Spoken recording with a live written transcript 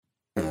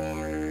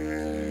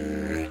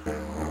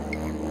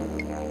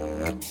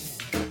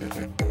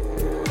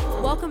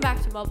Welcome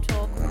back to Mob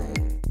Talk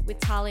with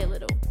Talia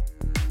Little.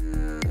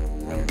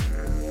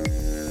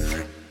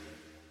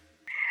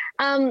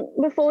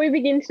 Before we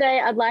begin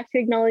today, I'd like to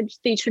acknowledge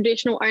the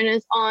traditional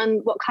owners on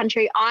what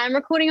country I'm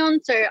recording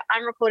on. So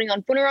I'm recording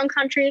on Bunurong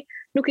country.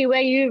 Nookie, where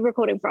are you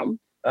recording from?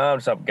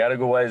 Just up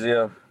Gadigal ways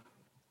here.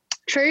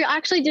 True. I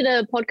actually did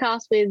a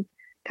podcast with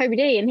Kobe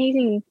D, and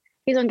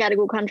he's on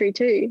Gadigal country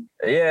too.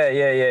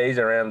 Yeah. He's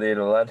around there,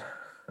 the lad.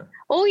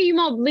 All you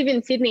mob live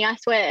in Sydney, I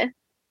swear.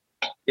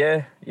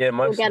 Yeah,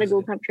 most or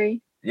Gadigal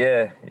country.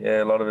 Yeah,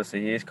 a lot of us are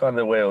here. It's kind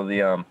of where all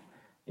the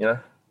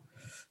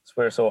it's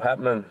where it's all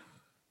happening.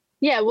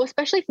 Yeah, well,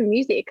 especially for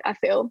music, I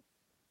feel.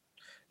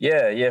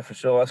 Yeah, for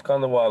sure. That's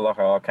kind of why,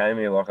 I came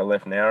here. I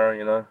left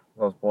Nowra.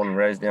 I was born and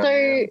raised down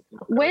there.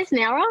 So, where's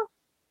Nowra?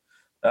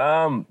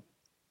 A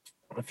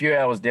few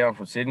hours down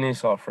from Sydney,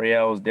 so 3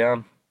 hours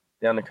down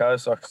the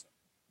coast.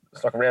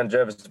 It's around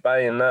Jervis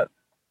Bay and that,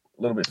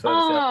 a little bit further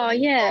south. Oh,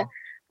 yeah.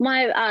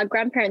 My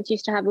grandparents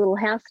used to have a little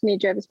house near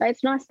Jervis Bay.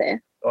 It's nice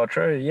there. Oh,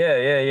 true.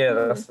 Yeah.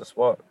 That's the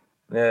spot.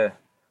 Yeah.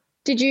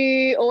 Did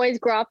you always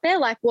grow up there?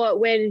 Like,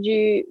 where'd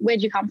you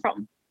come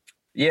from?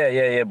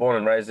 Yeah. Born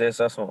and raised there.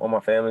 So that's all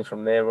my family's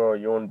from there. We're all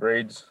Yuan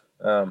breeds.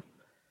 So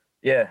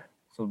I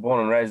was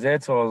born and raised there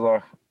till I was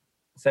like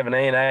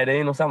 17,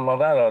 18 or something like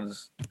that. I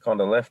just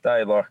kind of left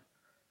there.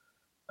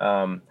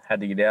 Had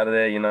to get out of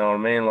there, you know what I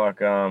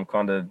mean?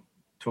 Kind of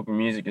took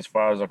music as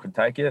far as I could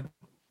take it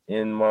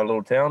in my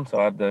little town. So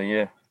I had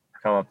to,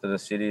 come up to the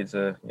city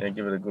to,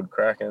 give it a good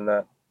crack and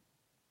that.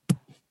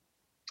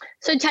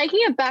 So taking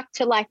it back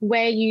to like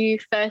where you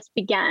first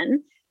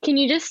began, can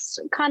you just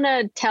kind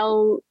of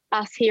tell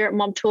us here at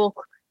Mob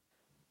Talk,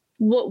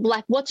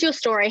 what's your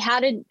story?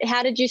 How did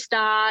you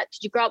start?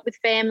 Did you grow up with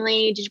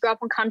family? Did you grow up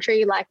on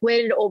country? Like,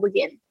 where did it all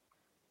begin?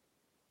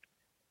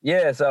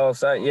 Yeah, so I was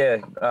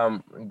saying,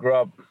 grew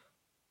up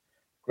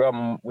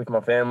with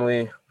my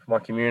family, my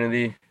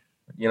community,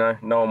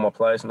 knowing my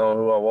place, knowing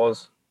who I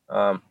was,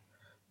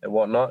 and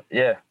whatnot.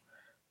 Yeah,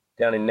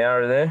 down in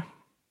Nowra there.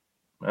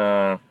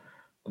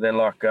 Then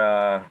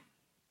other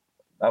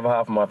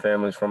half of my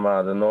family's from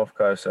the north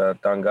coast,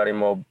 Dungutty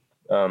mob,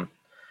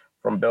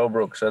 from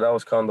Bellbrook. So that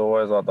was kind of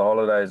always like the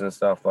holidays and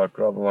stuff. Like,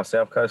 grew up with my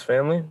south coast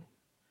family.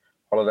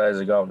 Holidays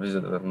I go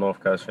visit the north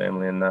coast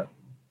family and that.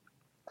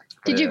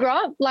 Did you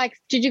grow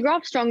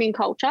up strong in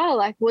culture?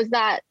 Like, is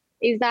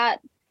there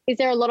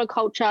a lot of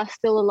culture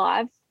still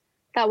alive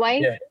that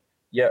way?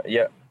 Yeah.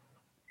 Did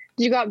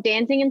you grow up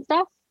dancing and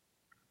stuff?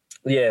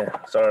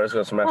 Yeah. Sorry, I just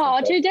got some.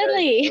 Oh, too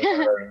deadly.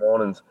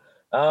 Mornings.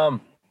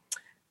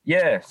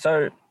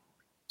 So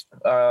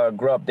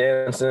grew up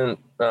dancing,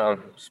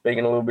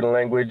 speaking a little bit of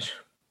language,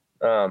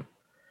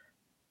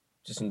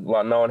 just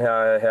like knowing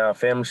how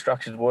family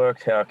structures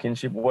work, how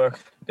kinship work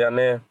down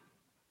there.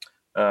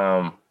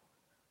 My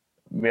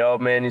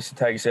old man used to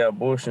take us out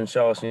bush and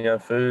show us,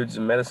 foods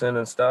and medicine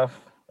and stuff.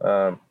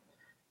 In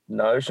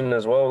the ocean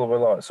as well, we're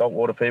like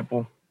saltwater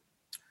people,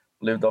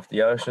 lived off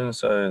the ocean.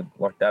 So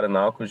like dad and the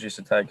uncles used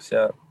to take us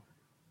out,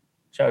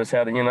 showed us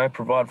how to,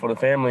 provide for the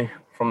family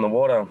from the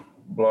water,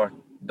 like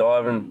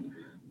diving,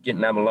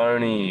 getting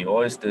abalone,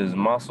 oysters,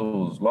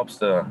 mussels,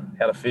 lobster,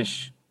 how to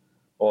fish,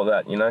 all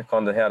that,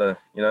 kind of how to,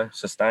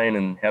 sustain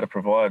and how to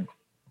provide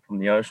from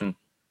the ocean.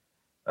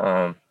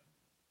 I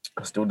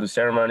still do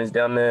ceremonies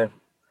down there.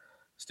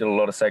 Still a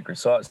lot of sacred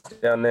sites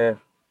down there.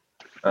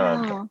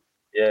 Wow.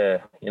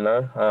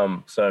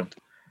 So it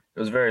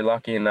was very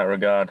lucky in that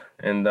regard.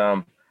 And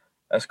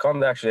that's kind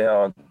of actually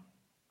how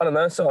I don't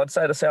know. So I'd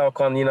say that's how I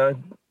kind of,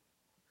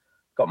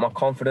 got my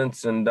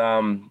confidence and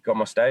got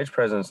my stage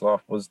presence.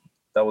 That was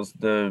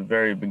the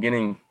very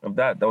beginning of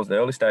that. That was the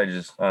early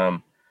stages.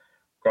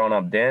 Growing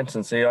up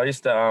dancing. See, I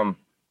used to, I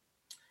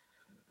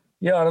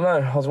don't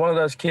know. I was one of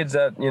those kids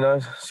that,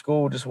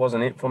 school just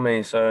wasn't it for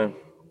me. So,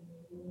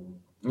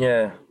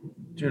 yeah,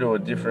 due to a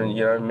different,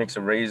 mix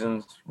of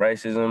reasons,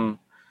 racism,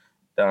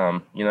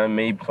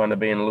 me kind of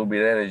being a little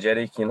bit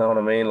energetic, you know what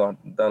I mean? Like,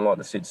 don't like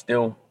to sit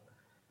still.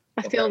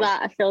 I feel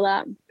that.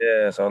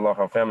 Yeah, so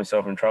I found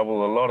myself in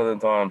trouble a lot of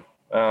the time.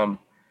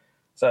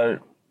 So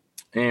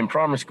in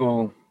primary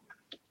school,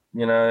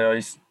 I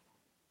used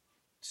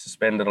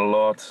suspended a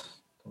lot.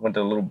 Went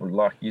to a little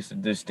bit used to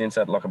do stints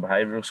at like a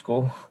behavioural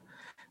school,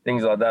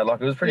 things like that.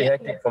 Like, it was pretty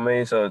hectic for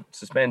me. So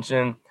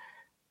suspension,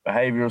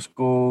 behavioural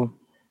school.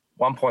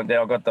 One point there,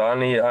 I got the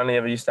only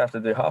ever used to have to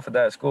do half a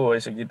day at school. I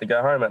used to get to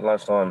go home at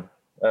lunchtime.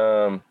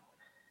 And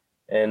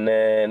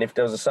then if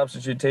there was a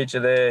substitute teacher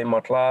there in my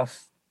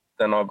class,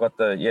 then I got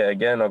to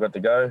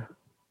go.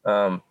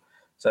 I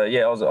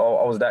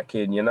was that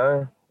kid,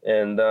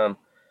 and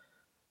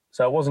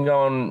so it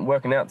wasn't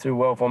working out too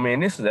well for me.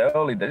 And this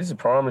is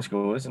primary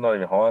school. This is not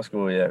even high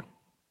school yet.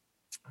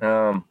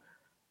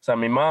 So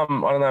my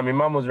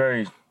mum was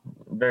very,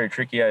 very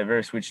tricky,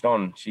 very switched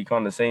on. She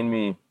kind of seen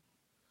me,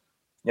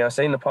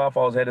 seen the path I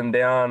was heading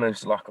down, and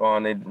she's like, oh, I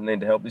need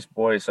to help this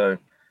boy. So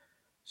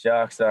she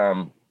asked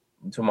to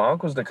my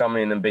uncles to come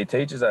in and be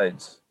teachers'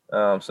 aides.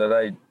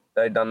 So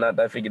they done that.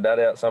 They figured that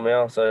out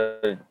somehow. So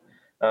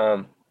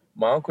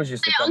my uncles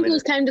used to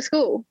came to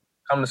school.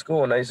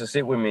 and they used to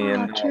sit with me. Oh,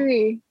 and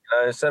true.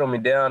 settle me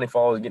down if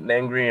I was getting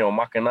angry or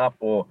mucking up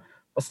or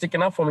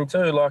sticking up for me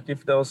too. Like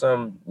if there was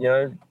some,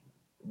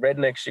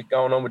 redneck shit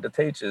going on with the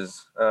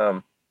teachers.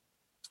 So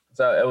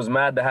it was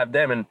mad to have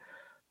them. And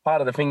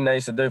part of the thing they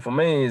used to do for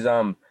me is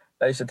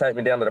they used to take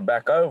me down to the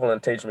back oval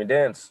and teach me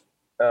dance.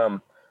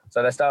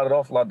 So they started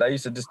off like they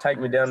used to just take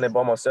me down there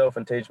by myself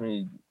and teach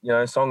me,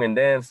 song and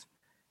dance.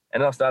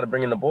 And I started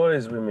bringing the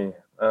boys with me.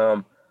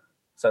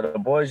 So the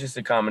boys used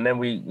to come, and then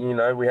we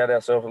had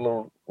ourselves a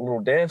little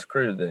dance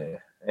crew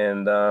there.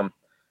 And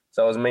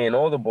so it was me and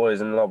all the boys,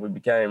 and like we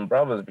became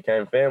brothers,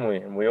 became family,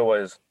 and we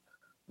always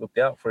looked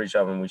out for each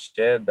other and we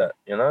shared that,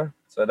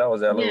 So that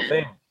was our little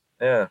thing.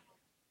 Yeah.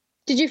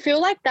 Did you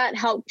feel like that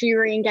helped you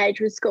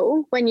re-engage with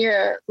school when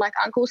your like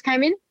uncles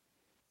came in?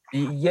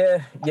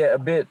 Yeah, a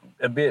bit,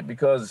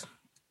 because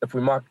if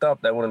we mucked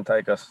up, they wouldn't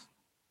take us.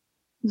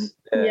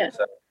 Yeah.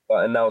 So,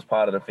 and that was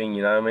part of the thing,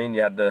 you know what I mean?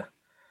 You had to,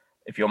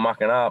 if you're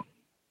mucking up,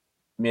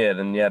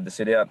 then you had to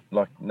sit out,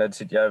 like they'd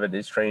sit you over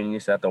this tree and you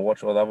used to have to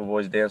watch all the other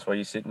boys dance while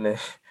you're sitting there.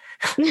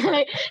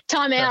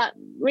 Time out.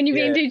 When you're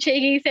being too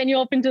cheeky, send you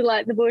off into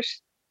like the bush.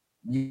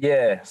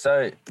 Yeah,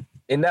 so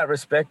in that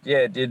respect,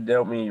 it did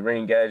help me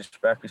re-engage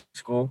back with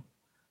school.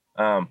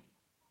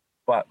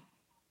 But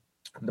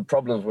the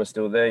problems were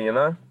still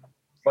there,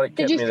 But it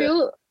did you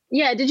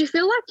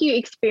feel like you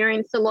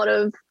experienced a lot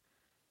of,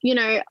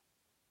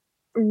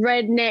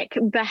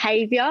 redneck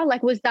behavior?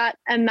 Like, was that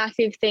a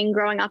massive thing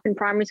growing up in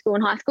primary school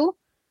and high school?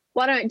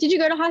 Did you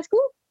go to high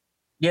school?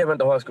 Yeah, I went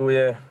to high school,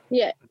 yeah.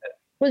 Yeah.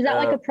 Was that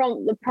like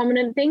a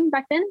prominent thing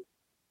back then?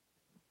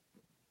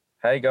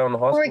 Hey, going to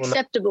high school? Or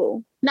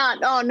acceptable? No,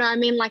 I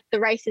mean like the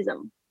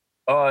racism.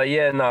 Oh,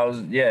 yeah, no,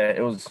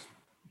 it was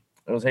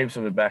heaps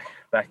of it back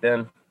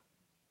then.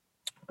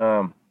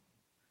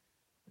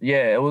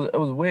 It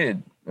was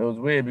weird. It was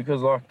weird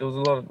because like there was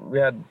a lot of, we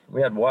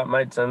had white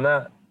mates and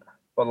that,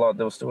 but like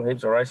there was still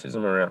heaps of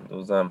racism around. It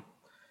was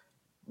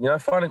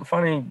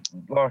funny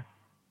like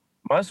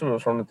most of it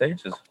was from the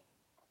teachers.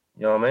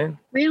 You know what I mean?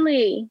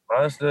 Really?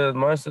 Most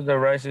of the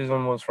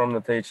racism was from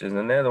the teachers,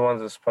 and they're the ones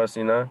that are supposed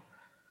to,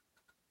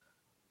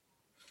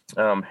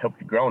 help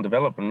you grow and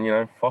develop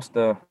and,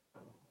 foster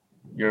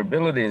your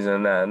abilities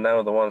and that, and they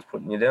were the ones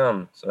putting you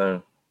down.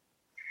 So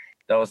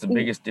that was the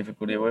biggest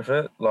difficulty with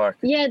it. Like,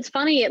 yeah, it's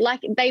funny.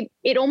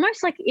 It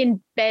almost like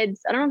embeds,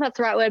 I don't know if that's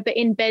the right word, but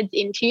embeds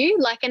into you.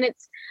 Like, and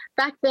it's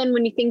back then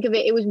when you think of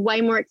it, it was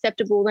way more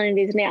acceptable than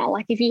it is now.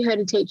 Like if you heard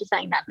a teacher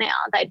saying that now,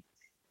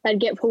 they'd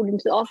get pulled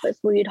into the office.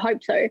 Well, you'd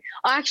hope so.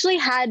 I actually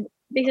had,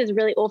 this is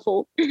really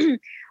awful.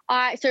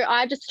 I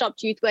just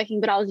stopped youth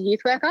working, but I was a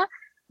youth worker.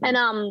 And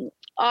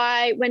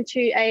I went to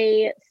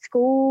a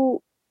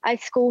school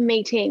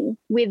meeting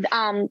with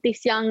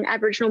this young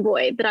Aboriginal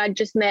boy that I'd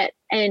just met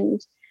and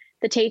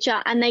the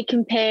teacher, and they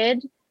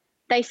compared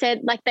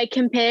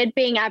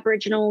being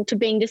Aboriginal to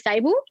being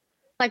disabled.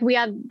 Like we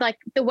have, like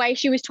the way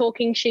she was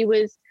talking, she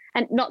was,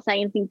 and not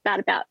saying anything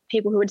bad about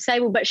people who are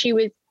disabled, but she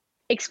was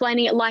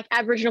explaining it like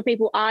Aboriginal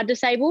people are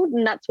disabled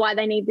and that's why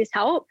they need this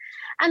help.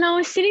 And I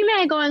was sitting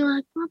there going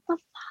like, what the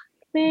fuck,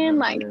 man?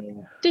 Like,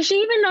 does she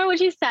even know what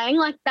she's saying?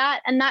 Like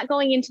that, and that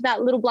going into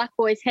that little black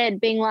boy's head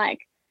being like,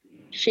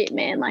 shit,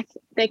 man, like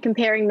they're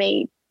comparing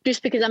me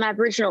just because I'm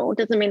Aboriginal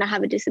doesn't mean I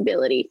have a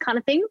disability kind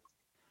of thing.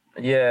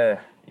 Yeah.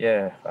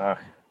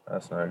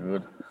 That's no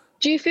good.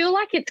 Do you feel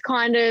like it's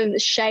kind of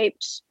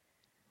shaped,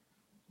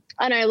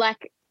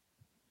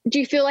 do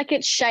you feel like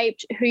it's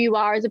shaped who you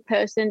are as a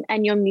person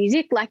and your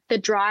music, like the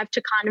drive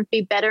to kind of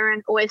be better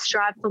and always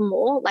strive for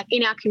more, like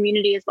in our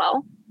community as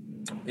well?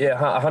 Yeah,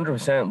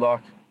 100%.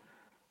 Like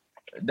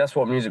that's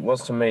what music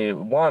was to me.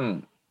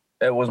 One,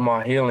 it was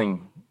my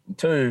healing.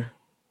 Two,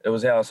 it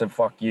was how I said,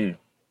 fuck you.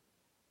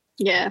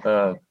 Yeah.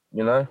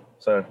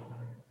 So,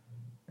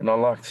 and I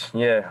liked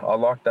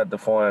that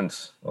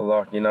defiance. I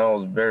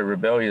was very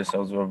rebellious. I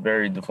was a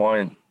very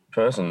defiant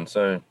person.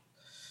 So,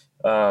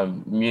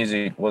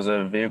 music was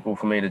a vehicle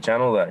for me to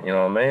channel that, you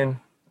know what I mean?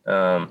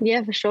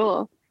 Yeah, for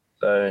sure.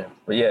 So,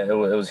 but yeah, it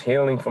was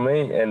healing for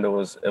me, and it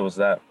was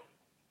that.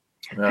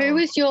 Who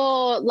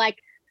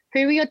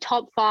were your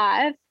top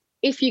 5,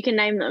 if you can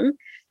name them,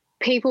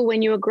 people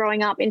when you were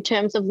growing up in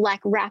terms of like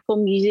rap or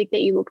music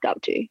that you looked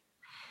up to?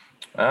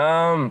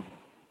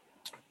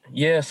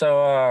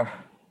 So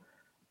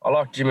I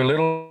liked Jimmy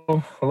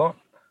Little a lot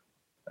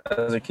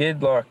as a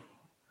kid. Like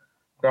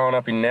growing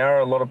up in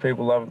Nowra, a lot of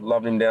people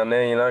loved him down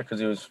there, because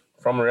he was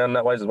from around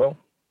that ways as well.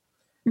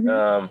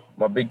 Mm-hmm.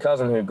 My big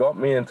cousin who got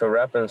me into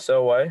rap and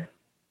Selway.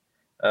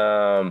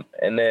 And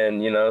then,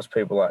 there's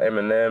people like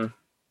Eminem,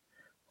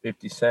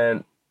 50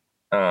 Cent,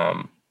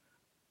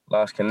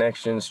 Last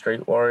Connection,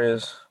 Street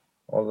Warriors,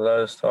 all of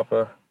those type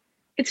of.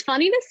 It's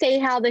funny to see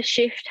how the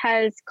shift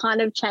has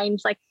kind of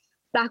changed. Like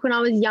back when I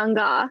was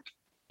younger,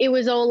 it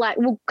was all like,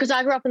 because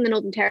I grew up in the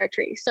Northern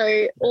Territory.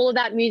 So all of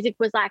that music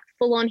was like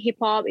full on hip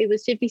hop. It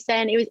was 50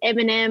 Cent, it was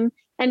Eminem.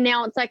 And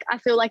now it's like, I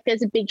feel like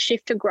there's a big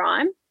shift to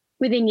grime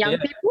within young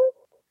people.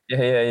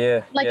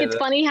 Yeah. Like it's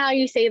funny how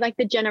you see like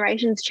the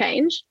generations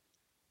change.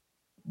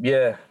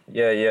 Yeah.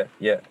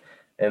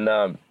 And,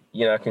 I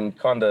can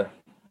kind of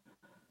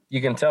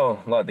you can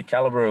tell like the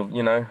caliber of,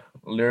 you know,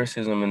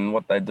 lyricism and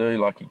what they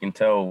do. Like you can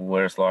tell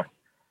where it's like,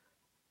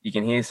 you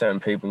can hear certain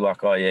people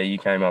like, oh yeah, you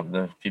came up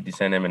the 50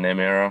 Cent Eminem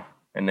era.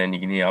 And then you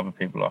can hear other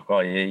people like,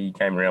 oh yeah, you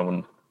came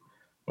around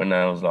when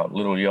there was like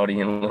Little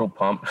Yachty and Little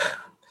Pump.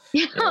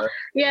 You know?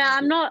 Yeah,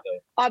 I'm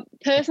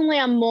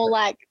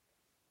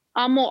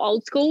more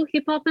old school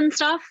hip hop and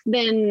stuff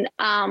than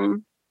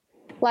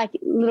like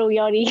Little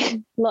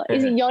Yachty.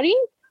 Is it Yachty?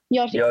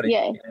 Yachty.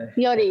 Yeah,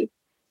 Yachty.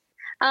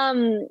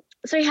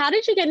 So how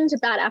did you get into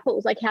Bad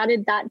Apples? Like, how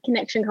did that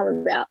connection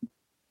come about?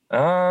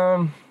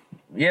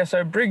 Yeah,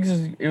 so Briggs,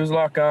 he was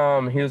like,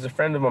 he was a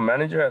friend of my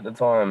manager at the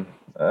time.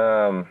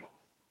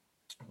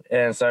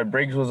 And so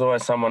Briggs was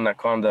always someone that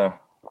kind of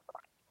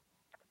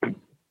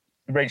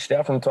reached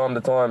out from time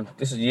to time.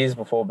 This is years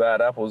before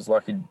Bad Apples.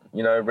 Like, he'd,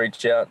 you know,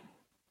 reach out,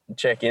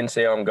 check in,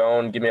 see how I'm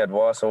going, give me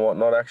advice and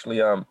whatnot.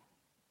 Actually, I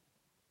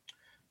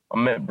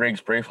met Briggs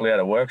briefly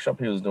at a workshop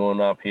he was doing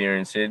up here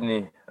in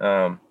Sydney.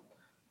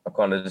 I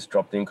kind of just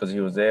dropped in because he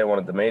was there,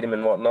 wanted to meet him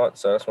and whatnot.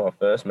 So that's when I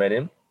first met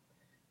him.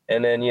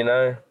 And then, you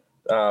know,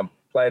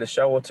 played a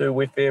show or two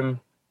with him.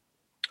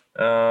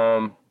 You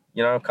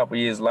know, a couple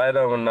of years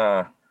later when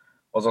I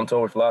was on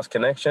tour with Last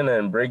Connection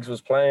and Briggs was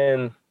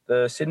playing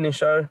the Sydney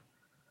show.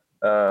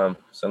 So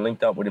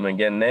linked up with him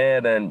again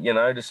there. Then, you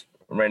know, just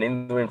ran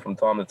into him from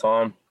time to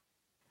time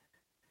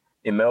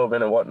in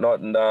Melbourne and whatnot.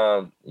 And,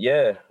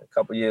 yeah, a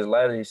couple of years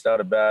later, he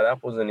started Bad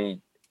Apples and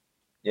he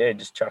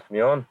just chucked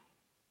me on.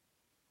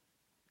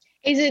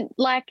 Is it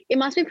like, it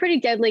must be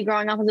pretty deadly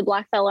growing up as a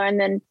black fella and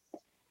then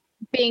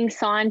being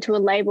signed to a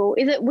label?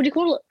 Is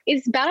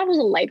Bad Apples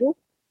a label?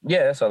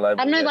 Yeah, that's a label.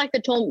 I don't know like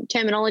the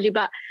terminology,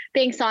 but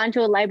being signed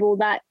to a label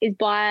that is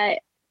by,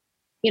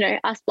 you know,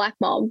 us black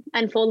mob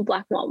and for the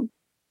black mob.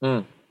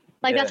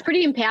 That's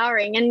pretty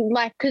empowering. And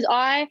like, because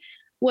I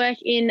work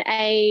in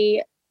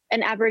an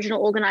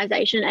Aboriginal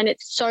organisation and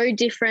it's so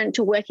different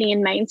to working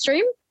in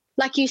mainstream.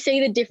 Like you see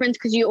the difference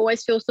because you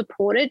always feel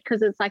supported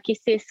because it's like your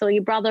sis or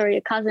your brother or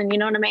your cousin, you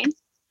know what I mean?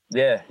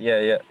 Yeah,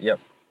 yep.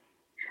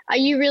 Are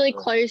you really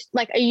close?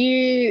 Like, are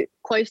you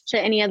close to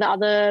any of the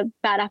other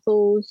Bad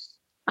Apples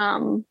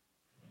mob?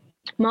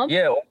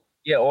 Yeah,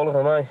 all of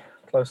them, eh?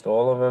 Close to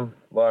all of them.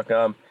 Like,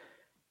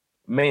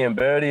 me and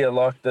Birdie are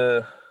like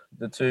the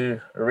two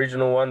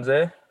original ones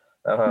there.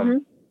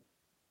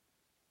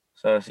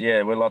 So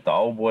yeah, we're like the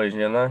old boys,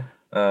 you know.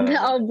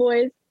 The old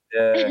boys.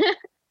 Yeah.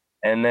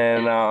 And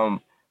then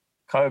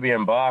Kobe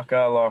and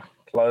Barker, like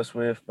close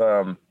with,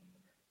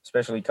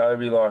 especially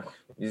Kobe, like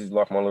he's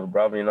like my little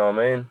brother, you know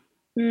what I mean?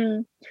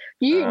 Do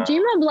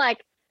you mob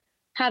like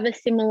have a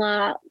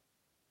similar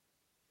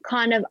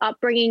kind of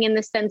upbringing in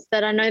the sense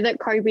that I know that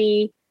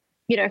Kobe,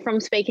 you know, from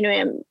speaking to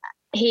him,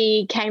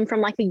 he came from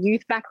like a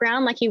youth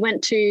background. Like he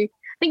went to, I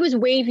think it was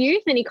Weave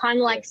Youth, and he kind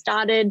of like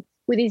started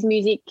with his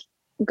music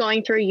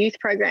going through youth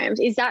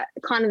programs. Is that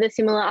kind of the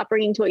similar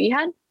upbringing to what you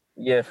had?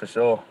 Yeah, for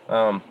sure.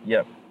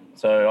 Yep.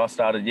 So I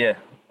started,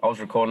 I was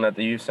recording at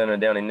the youth centre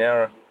down in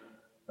Nowra.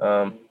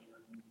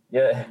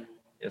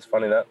 It's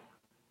funny that.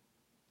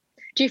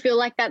 Do you feel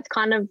like that's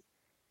kind of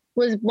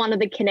was one of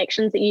the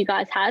connections that you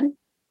guys had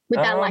with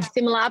that like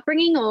similar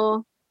upbringing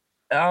or?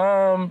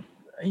 I'm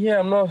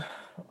not,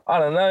 I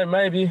don't know,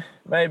 maybe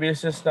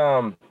it's just,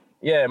 I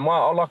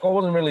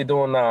wasn't really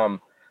doing,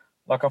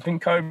 like I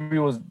think Kobe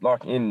was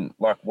like in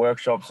like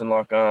workshops and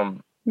like,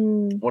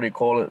 what do you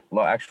call it?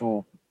 Like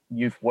actual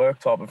youth work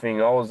type of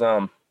thing.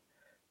 I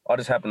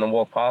just happened to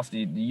walk past the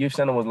youth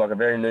centre was like a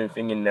very new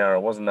thing in there.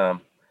 It wasn't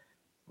there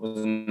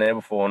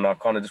before, and I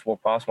kind of just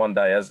walked past one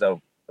day as though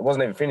it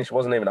wasn't even finished, it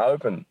wasn't even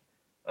open.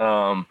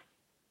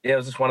 It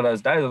was just one of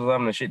those days. I was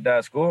having a shit day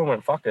at school. I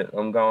went, fuck it,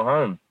 I'm going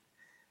home.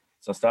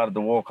 So I started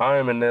to walk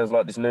home, and there's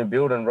like this new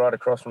building right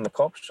across from the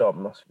cop shop,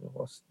 and I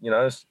was, you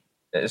know,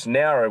 it's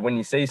narrow. When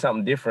you see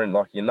something different,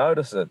 like you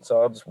notice it.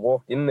 So I just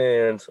walked in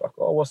there, and it's like,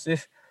 oh, what's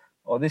this?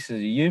 Oh, this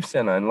is a youth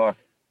centre, and like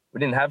we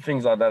didn't have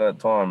things like that at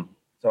the time.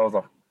 So I was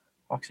like,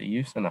 fuck's a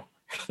youth centre,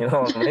 you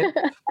know what I mean?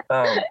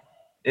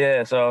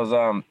 So I was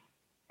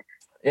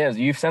it was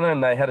a youth centre,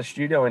 and they had a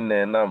studio in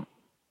there, and I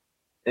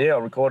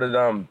recorded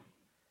a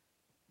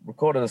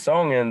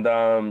song, and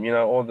you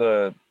know, all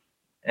the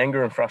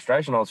anger and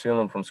frustration I was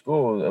feeling from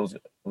school, it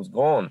was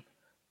gone,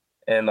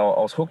 and I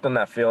was hooked on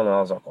that feeling. And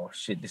I was like, oh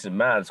shit, this is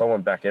mad. So I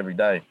went back every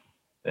day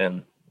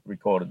and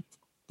recorded.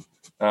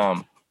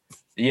 So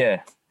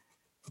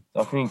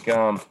I think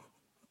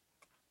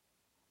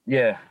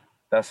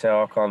that's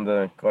how I kind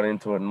of got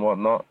into it and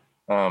whatnot.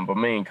 But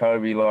me and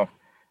Kobe, like,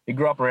 he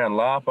grew up around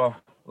Lapa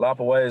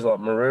ways, like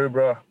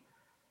Maroubra,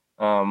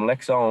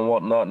 Lexo and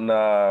whatnot, and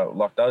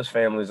like those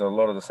families are a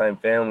lot of the same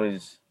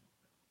families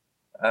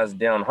as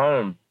down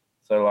home.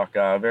 So like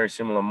very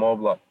similar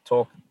mob, like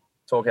talk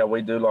how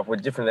we do, like we're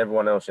different than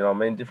everyone else, you know what I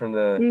mean? Different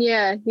to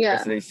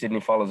these Sydney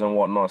fellas and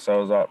whatnot. So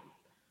it was like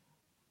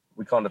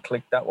we kind of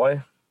clicked that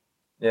way.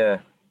 Yeah.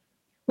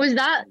 Was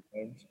that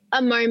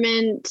a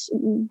moment,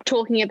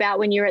 talking about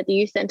when you were at the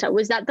youth centre,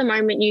 was that the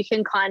moment you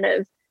can kind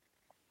of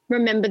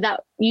remember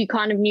that you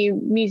kind of knew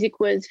music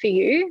was for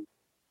you?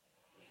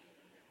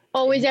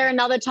 Or was there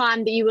another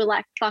time that you were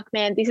like, fuck,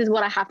 man, this is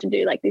what I have to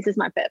do. Like, this is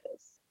my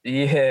purpose.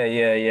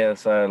 Yeah.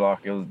 So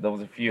like there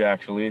was a few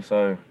actually.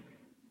 So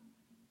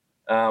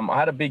I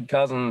had a big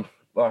cousin,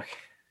 like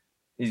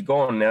he's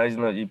gone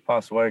now. He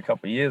passed away a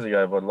couple of years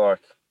ago, but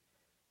like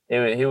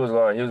he was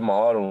my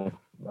idol.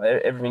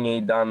 Like, everything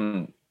he'd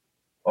done,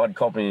 I'd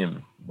copy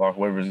him. Like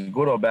whether it was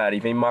good or bad.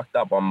 If he mucked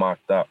up, I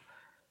mucked up.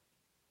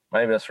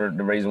 Maybe that's the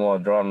reason why I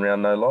was driving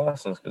around no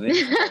license, because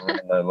he was driving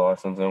around no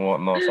license and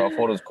whatnot. So I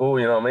thought it was cool,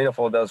 you know what I mean? I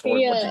thought that was what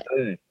you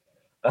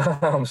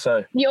do.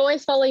 So you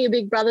always follow your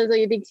big brothers or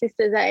your big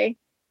sisters, eh?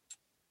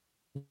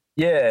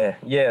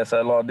 Yeah.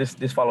 So like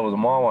this fellow was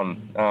my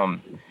one.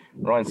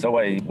 Ryan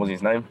Selway was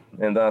his name,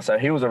 and so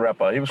he was a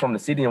rapper. He was from the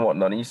city and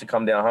whatnot. He used to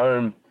come down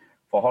home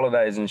for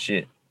holidays and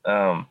shit.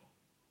 So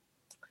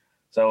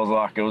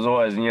it was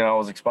always, you know, I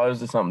was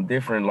exposed to something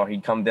different. Like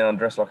he'd come down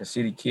dressed like a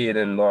city kid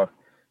and like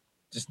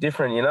just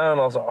different, you know.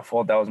 And I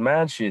thought that was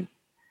mad shit.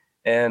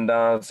 And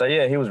so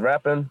yeah, he was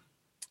rapping,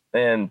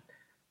 and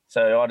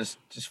so I just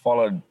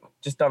followed,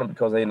 just done it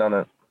because he done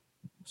it.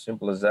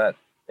 Simple as that.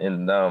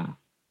 And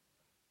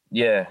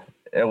yeah,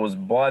 it was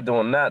by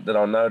doing that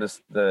I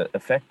noticed the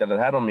effect that it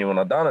had on me when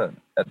I done it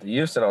at the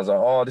youth. And I was like,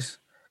 oh, this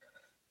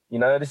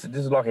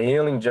is like a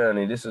healing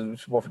journey. This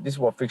is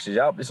what fixes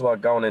you up. This is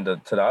like going into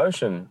the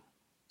ocean.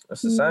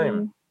 It's the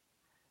same.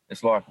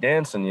 It's like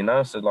dancing, you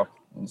know. So like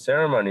in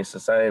ceremony, it's the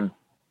same.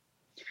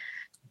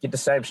 Get the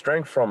same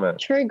strength from it.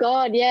 True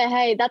God, yeah.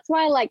 Hey, that's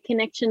why like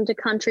connection to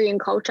country and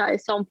culture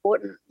is so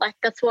important. Like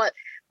that's what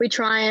we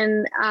try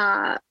and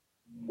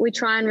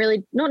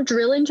really not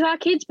drill into our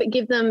kids, but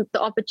give them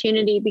the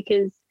opportunity,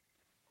 because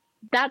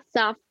that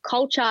stuff,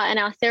 culture and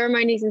our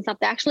ceremonies and stuff,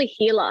 they actually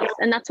heal us.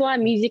 And that's why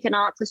music and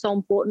arts are so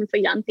important for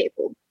young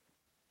people.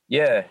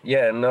 Yeah.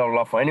 No,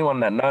 like for anyone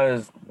that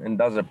knows and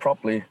does it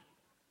properly,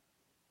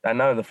 they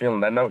know the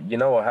feeling. They know, you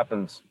know what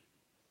happens.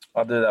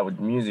 I do that with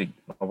music.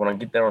 When I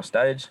get there on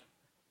stage,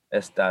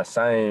 it's that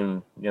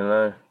same, you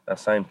know, that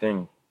same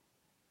thing.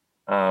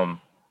 So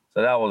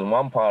that was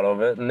one part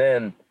of it. And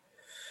then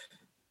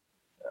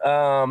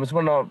it's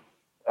when I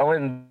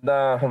went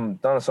and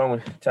done a song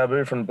with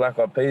Taboo from Black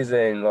Eyed Peas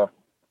there in like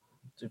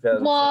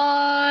 2000.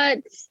 What?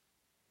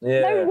 Yeah.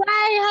 No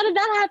way. How did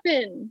that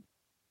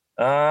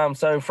happen?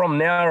 So from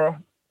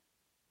Nowra,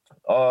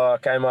 I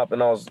came up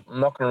and I was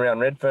knocking around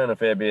Redfern a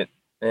fair bit,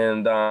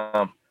 and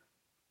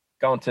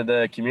going to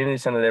the community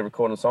centre there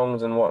recording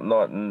songs and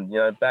whatnot. And you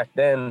know, back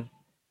then,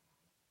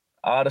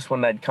 artists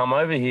when they'd come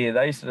over here,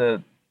 they used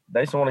to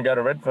want to go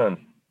to Redfern.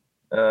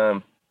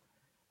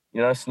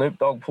 You know, Snoop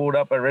Dogg pulled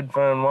up at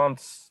Redfern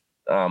once.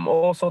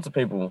 All sorts of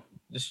people.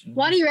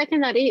 Why do you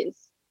reckon that is?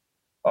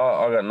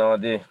 I got no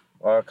idea.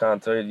 I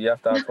can't tell you. You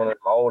have to ask one of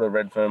the older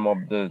Redfern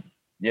mob. I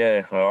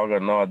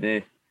got no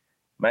idea.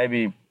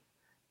 Maybe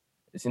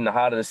it's in the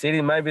heart of the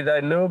city. Maybe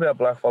they knew about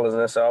blackfellas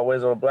and they said, oh,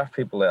 where's all black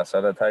people out?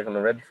 So they're taking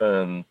the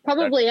Redfern.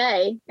 Probably,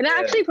 eh? It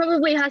actually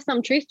probably has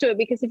some truth to it,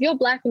 because if you're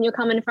black and you're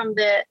coming from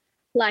the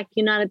like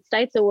United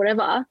States or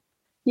whatever,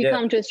 you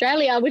come to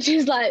Australia, which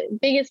is like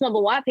biggest mob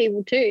of white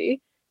people too,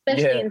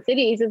 especially in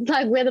cities. It's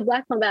like, where the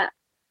black mob at?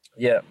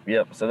 Yeah.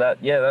 So that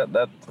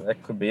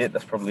could be it.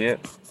 That's probably it.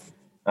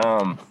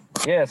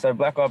 So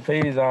Black Eyed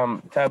Peas,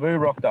 Taboo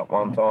rocked up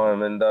one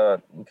time and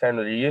came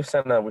to the youth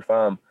centre with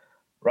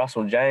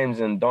Russell James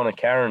and Donna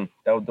Karen.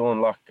 They were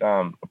doing like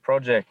a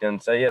project,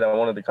 and so they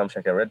wanted to come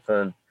check out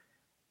Redfern.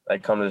 They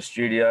come to the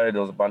studio.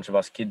 There was a bunch of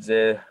us kids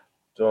there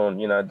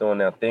doing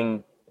our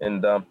thing,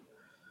 and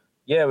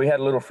we had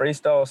a little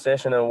freestyle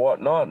session and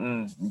whatnot,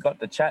 and got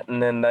to chat,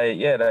 and then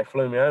they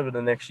flew me over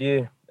the next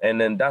year, and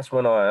then that's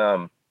when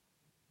I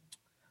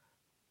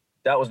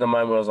that was the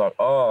moment where I was like,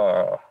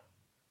 oh,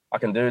 I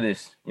can do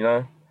this, you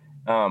know.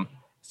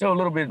 Still a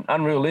little bit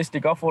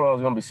unrealistic. I thought I was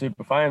going to be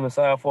super famous.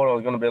 I thought I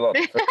was going to be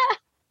like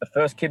the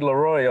first Kid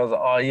Laroi. I was like,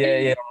 oh, yeah,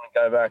 I'm going to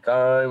go back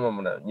home.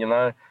 I'm going to, you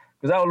know,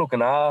 because they were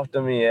looking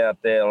after me out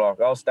there.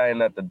 Like, I was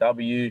staying at the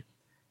W.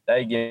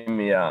 They gave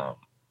me a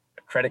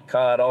credit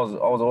card. I was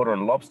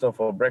ordering lobster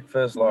for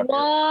breakfast. Like,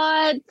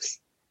 what?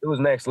 It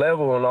was next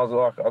level. And I was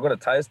like, I got a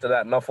taste of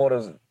that. And I thought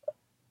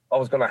I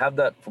was going to have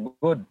that for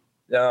good.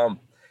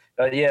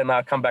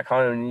 I come back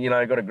home and, you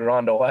know, got to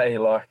grind away.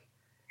 Like,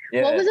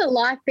 yeah. What was it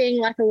like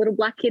being like a little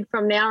black kid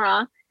from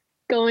Nowra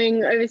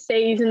going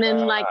overseas and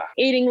then like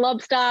eating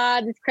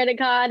lobster, this credit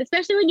card,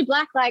 especially when you're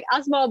black, like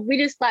us mob, we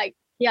just like,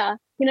 give out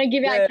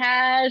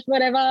cash,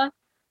 whatever.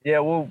 Yeah,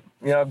 well,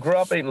 I grew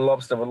up eating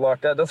lobster, but like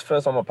that's the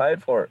first time I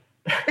paid for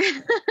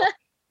it.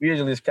 We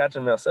usually just catch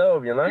them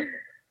ourselves, you know?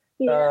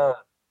 Yeah.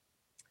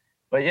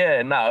 But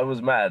yeah, no, it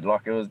was mad.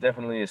 Like, it was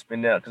definitely a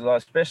spin out,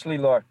 because especially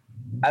like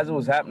as it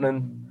was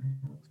happening,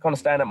 I was kind of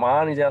staying at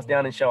my auntie's house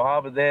down in Shell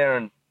Harbour there,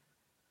 and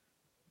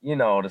you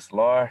know what it's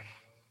like.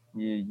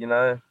 You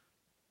know,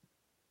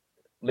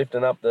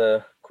 lifting up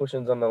the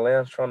cushions on the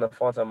lounge trying to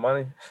find some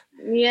money.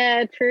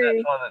 Yeah,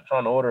 true.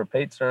 Trying to order a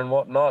pizza and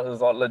whatnot. It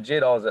was like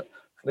legit. I was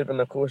flipping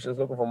the cushions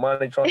looking for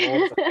money, trying to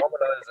order some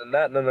Domino's and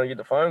that, and then I get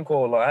the phone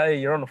call like, hey,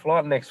 you're on the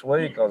flight next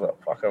week. I was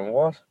like, fucking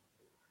what?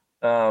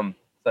 So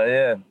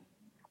yeah.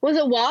 Was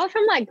it wild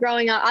from like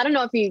growing up? I don't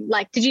know if you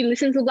like, did you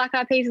listen to Black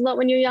Eyed Peas a lot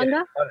when you were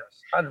younger?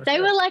 100%.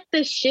 They were like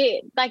the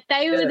shit. Like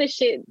they were the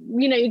shit.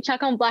 You know, you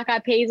chuck on Black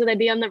Eyed Peas or they'd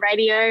be on the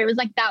radio. It was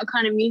like that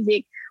kind of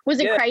music. Was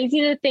it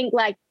crazy to think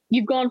like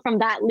you've gone from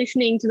that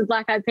listening to the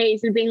Black Eyed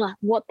Peas and being like,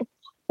 what the fuck?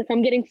 Like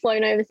I'm getting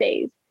flown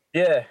overseas.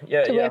 Yeah.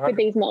 To work with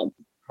these mobs.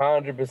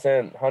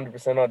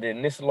 100%. I did.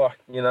 And this is like,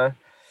 you know,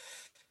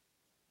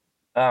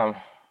 I'm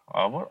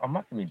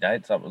making me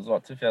dates up. It was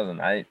like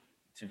 2008,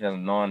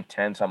 2009,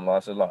 10, something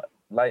like that. So like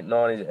late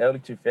 90s, early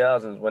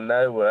 2000s when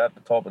they were at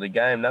the top of the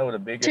game. They were the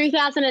biggest.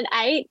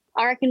 2008,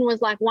 I reckon,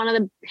 was like one of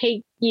the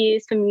peak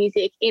years for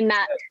music in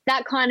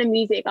that kind of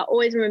music. I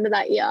always remember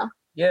that year.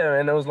 Yeah,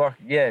 and it was like,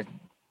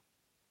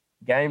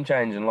 game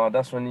changing. Like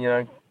that's when, you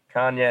know,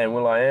 Kanye and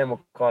will.i.am were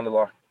kind of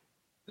like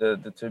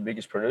the two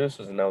biggest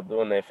producers, and they were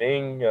doing their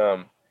thing.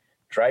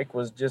 Drake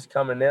was just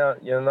coming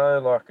out, you know,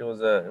 like it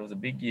was a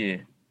big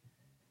year.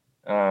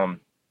 Done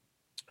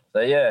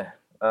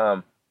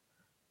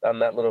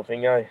that little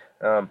thing,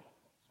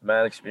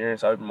 mad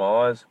experience, opened my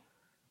eyes,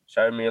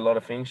 showed me a lot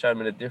of things, showed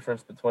me the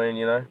difference between,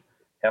 you know,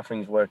 how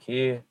things work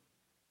here,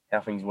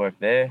 how things work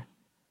there.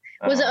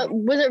 Was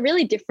it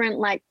really different,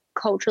 like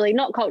culturally,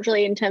 not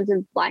culturally in terms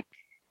of like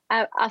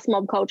us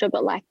mob culture,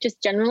 but like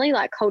just generally,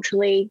 like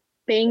culturally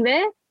being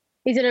there?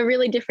 Is it a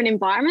really different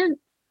environment?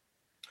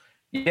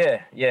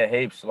 Yeah,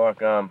 heaps.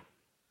 Like I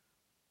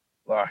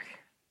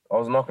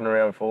was knocking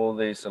around with all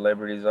these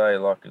celebrities,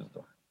 like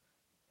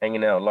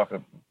hanging out, like I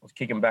was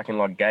kicking back in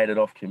like gated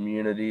off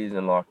communities,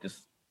 and like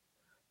just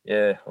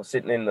I was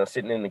sitting in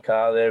the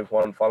car there with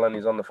one fella, and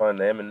he's on the phone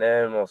to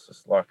Eminem. I was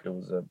just like, it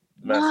was a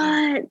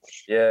massive. What?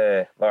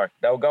 Yeah, like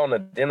they were going to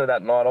dinner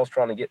that night. I was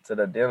trying to get to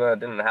the dinner, it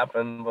didn't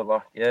happen, but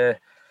like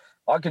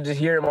I could just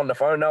hear him on the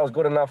phone. That was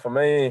good enough for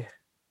me.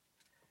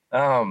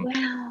 Wow.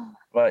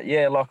 But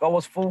yeah, like I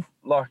was full,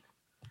 like,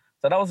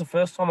 so that was the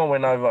first time I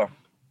went over,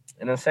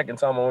 and then the second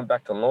time I went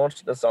back to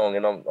launch the song,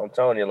 and I'm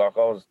telling you, like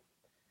I was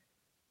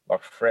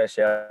like fresh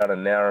out of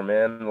Nowra,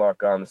 man.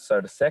 Like so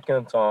the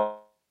second time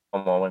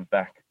I went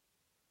back,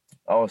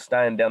 I was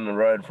staying down the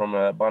road from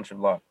a bunch of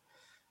like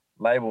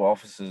label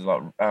offices,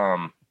 like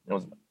it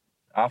was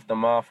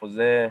Aftermath was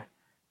there,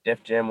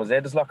 Def Jam was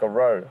there, just like a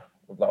row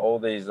with like all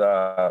these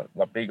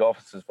like big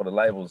offices for the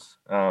labels.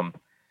 So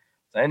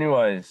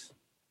anyways,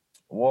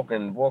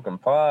 walking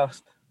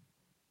past,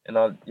 and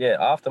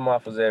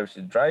Aftermath was there, which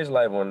is Dre's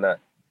label, and that.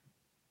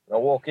 I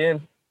walk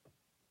in,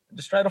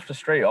 just straight off the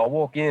street. I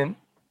walk in,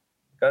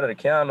 go to the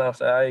counter, I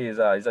say, "Hey, is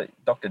that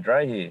Dr.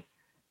 Dre here?"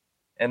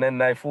 And then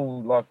they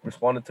full like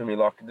responded to me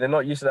like they're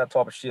not used to that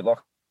type of shit. Like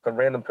a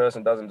random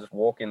person doesn't just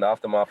walk in the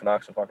Aftermath and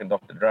ask for fucking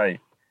Dr. Dre.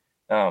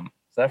 So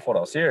they thought I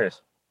was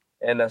serious,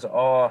 and they said,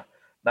 "Oh,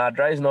 nah,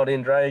 Dre's not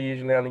in. Dre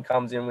usually only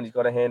comes in when he's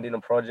got a hand in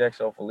a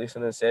project or for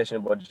listening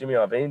session. But Jimmy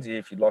Iovine's here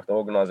if you'd like to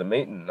organise a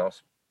meeting." And I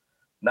was,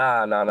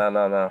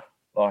 nah.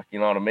 Like, you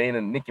know what I mean?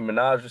 And Nicki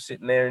Minaj was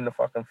sitting there in the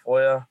fucking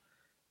foyer.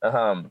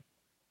 And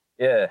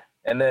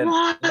then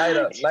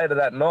later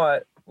that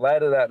night,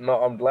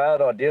 I'm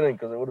glad I didn't,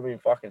 because it would have been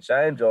fucking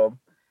shame job.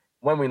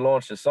 When we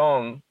launched the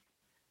song,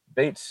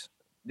 Beats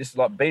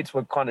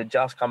were kind of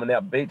just coming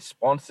out. Beats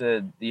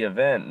sponsored the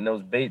event, and there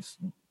was Beats.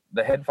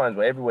 The headphones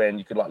were everywhere, and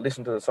you could like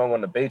listen to the song on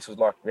the Beats. It was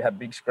like we had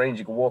big screens.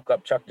 You could walk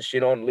up, chuck the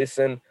shit on,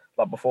 listen,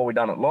 like before we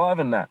done it live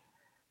and that.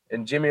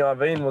 And Jimmy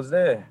Iovine was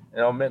there,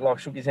 and I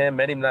shook his hand,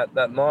 met him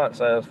that night.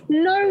 So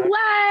no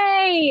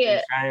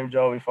way. Shame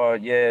job if I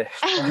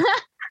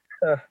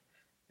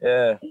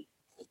yeah.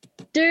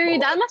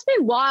 Dude, that must be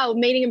wild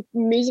meeting a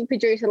music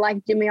producer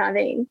like Jimmy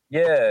Iovine.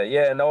 Yeah,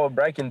 and they were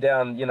breaking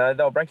down,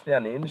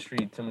 the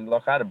industry to me.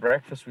 Like I had a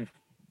breakfast with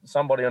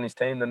somebody on his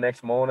team the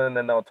next morning,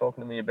 and they were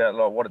talking to me about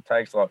like what it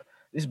takes. Like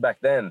this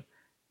back then,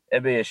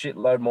 it'd be a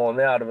shitload more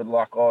now. It would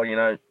like,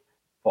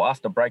 for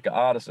us to break an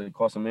artist, it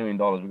costs $1 million.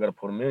 We've got to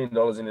put $1 million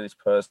into this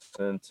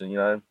person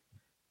to,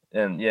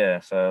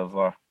 and so I was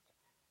like.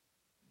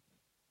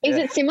 Is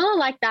it similar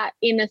like that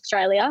in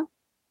Australia?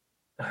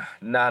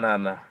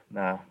 No.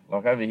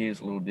 Like over here, it's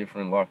a little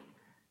different. Like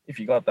if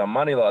you got the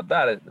money like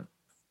that, it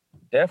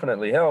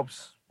definitely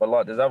helps. But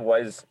like there's other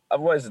ways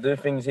to do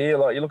things here.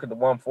 Like you look at the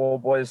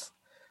 1-4 boys,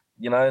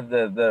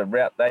 the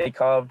route they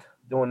carved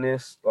doing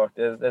this. Like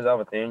there's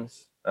other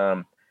things.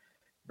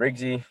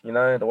 Briggsy,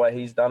 the way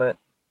he's done it.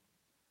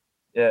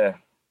 Yeah.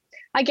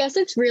 I guess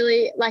it's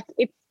really like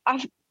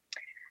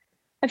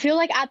I feel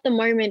like at the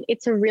moment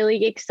it's a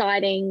really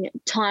exciting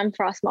time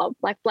for us mob,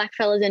 like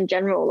blackfellas in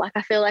general. Like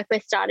I feel like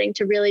we're starting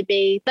to really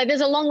be like, there's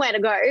a long way to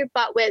go,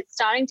 but we're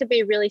starting to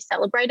be really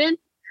celebrated.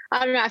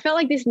 I don't know. I felt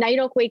like this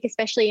NAIDOC week,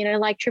 especially,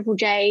 like Triple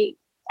J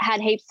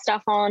had heaps of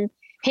stuff on,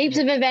 heaps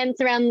of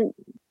events around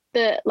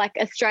the like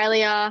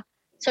Australia,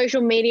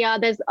 social media.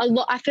 There's a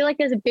lot. I feel like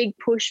there's a big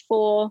push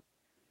for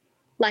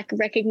like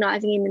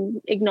recognizing him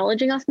and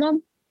acknowledging us mob.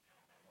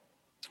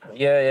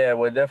 Yeah.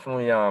 We're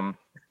definitely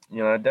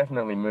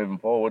definitely moving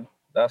forward.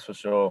 That's for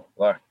sure.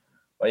 Like,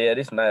 but yeah,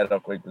 this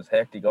NAIDOC week was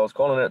hectic. I was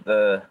calling it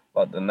the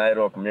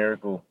NAIDOC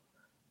miracle.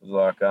 It was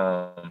like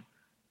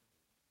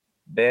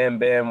Bam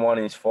Bam won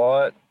his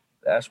fight.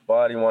 Ash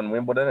Barty won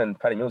Wimbledon and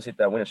Paddy Mills hit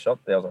that winner shot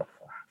there. I was like,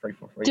 3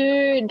 for 3.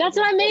 Dude, that's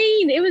what I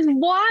mean. It was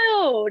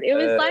wild. It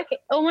was like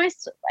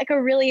almost like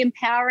a really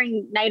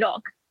empowering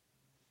NAIDOC.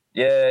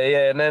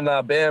 Yeah. And then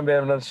Bam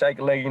Bam done shake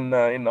a leg in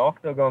the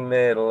octagon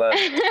there.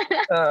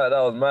 That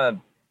was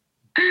mad.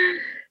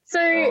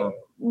 So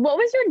what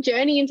was your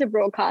journey into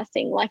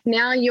broadcasting? Like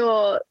now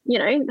you're,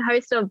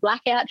 host of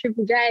Blackout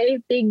Triple J,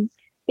 big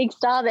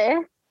star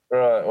there.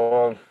 Right.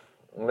 Well,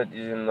 I'll let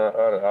you in.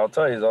 I'll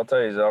tell you.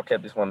 I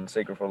kept this one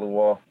secret for a little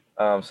while.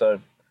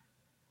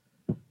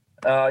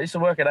 I used to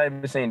work at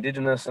ABC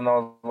Indigenous, and I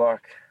was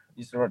like,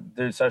 used to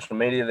do social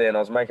media there, and I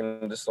was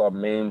making just like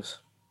memes.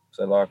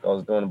 So like I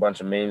was doing a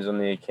bunch of memes on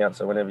the account.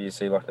 So whenever you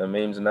see like the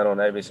memes and that on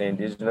ABC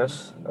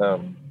Indigenous, I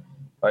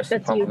used to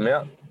pump them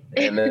out,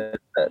 and then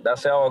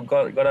that's how I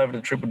got over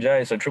to Triple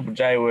J. So Triple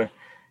J were,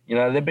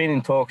 they've been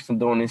in talks and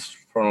doing this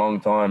for a long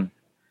time.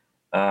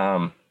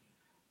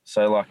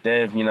 So like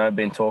they've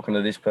been talking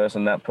to this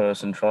person, that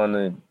person, trying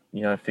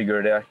to figure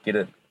it out,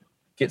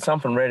 get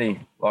something ready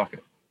like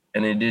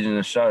an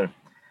Indigenous show,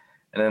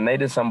 and then they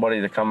needed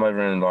somebody to come over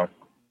and like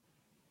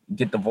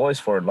get the voice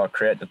for it, like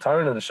create the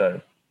tone of the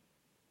show.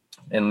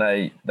 And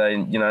they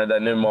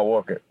knew my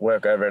work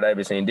over at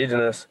ABC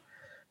Indigenous.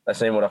 They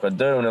seen what I could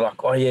do, and they're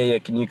like, oh yeah,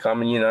 can you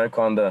come and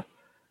kind of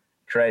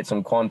create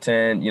some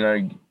content,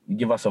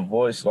 give us a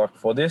voice like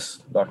for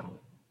this, like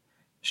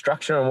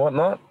structure and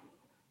whatnot.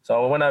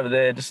 So I went over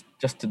there just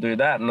to do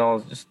that, and I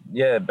was just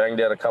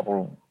banged out a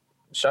couple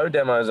show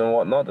demos and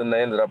whatnot, and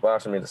they ended up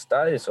asking me to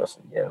stay. So I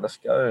said, yeah, let's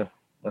go.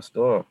 Let's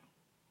do it.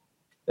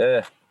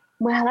 Yeah.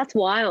 Wow, that's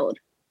wild.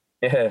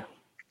 Yeah.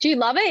 Do you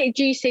love it?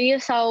 Do you see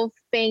yourself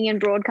being in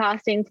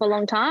broadcasting for a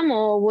long time,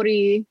 or what do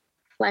you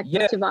like?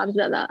 Yeah. What's your vibes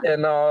about that? Yeah,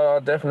 no, I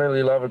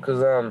definitely love it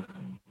because,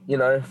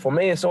 for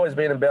me, it's always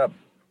been about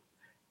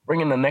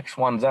bringing the next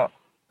ones up.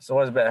 It's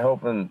always about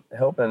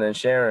helping and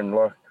sharing.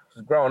 Like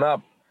growing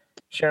up,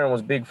 sharing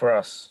was big for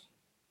us.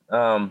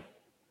 Kind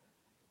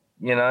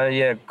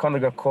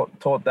of got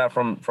taught that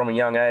from a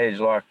young age.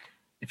 Like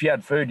if you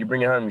had food, you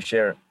bring it home, you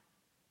share it.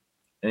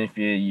 And if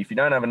you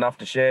don't have enough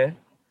to share,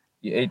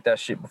 you eat that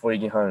shit before you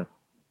get home.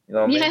 You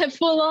know what I mean? Yeah,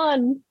 full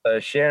on. So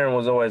sharing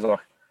was always like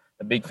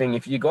a big thing.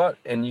 If you got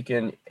and you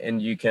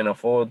can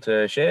afford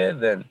to share,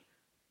 then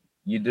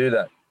you do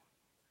that.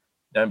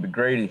 Don't be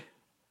greedy.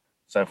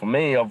 So for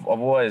me, I've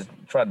always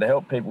tried to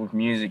help people with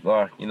music,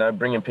 like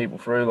bringing people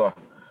through, like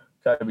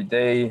Kobe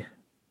D.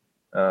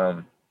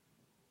 I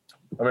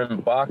remember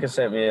Barker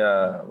sent me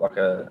a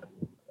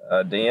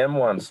DM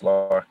once,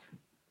 like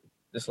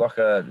just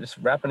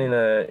rapping in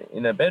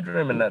a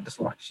bedroom, and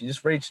that she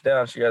just reached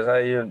out. She goes,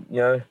 hey,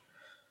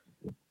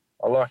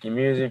 I like your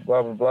music,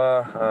 blah blah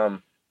blah.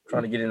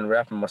 Trying to get into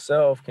rapping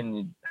myself. Can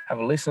you have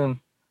a listen?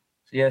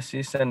 So yeah,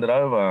 she sent it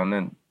over, and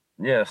then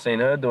I seen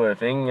her do her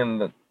thing,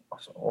 and I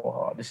said,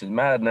 oh, this is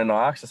mad. And then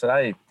I asked her, I said,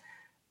 hey,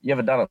 you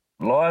ever done it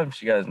live?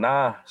 She goes,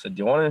 nah. I said,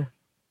 do you want to?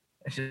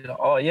 And she said,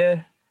 oh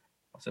yeah.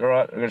 I said, all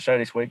right, I'm going to show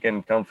this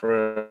weekend, come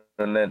through.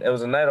 And then it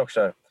was a NAIDOC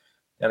show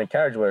down in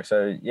Carriageworks.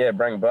 So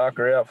bring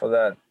Barker out for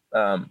that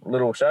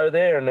little show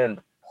there, and then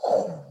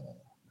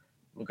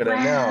look at it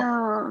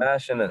now,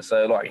 smashing it.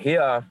 So like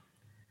here,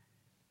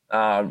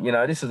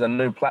 this is a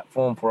new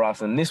platform for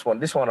us, and this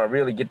one I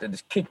really get to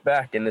just kick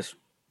back and just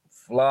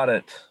flood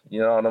it.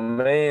 You know what I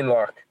mean?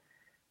 Like,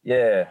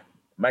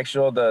 make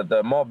sure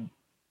the mob,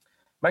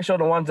 make sure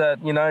the ones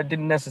that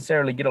didn't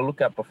necessarily get a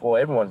look at before,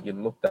 everyone's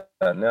getting looked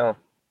at now.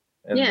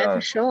 And, for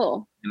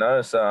sure.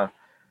 So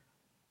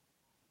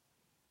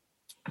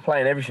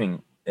playing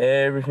everything.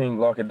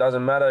 Like it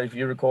doesn't matter if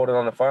you record it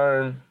on the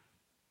phone.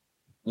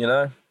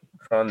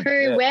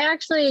 True. We're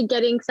actually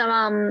getting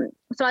some.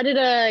 So I did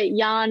a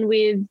yarn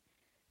with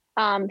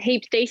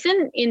Heaps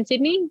Decent in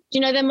Sydney. Do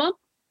you know them, Mob?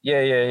 Yeah.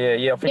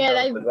 I think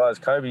that was the guys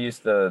Kobe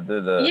used to do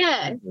the.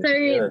 Yeah.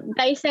 So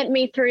they sent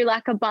me through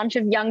like a bunch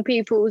of young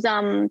people's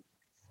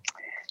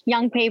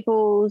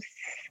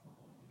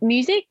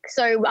music.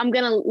 So I'm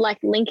gonna like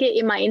link it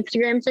in my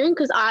Instagram soon,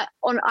 because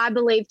I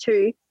believe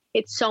too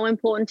it's so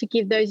important to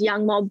give those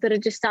young mobs that are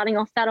just starting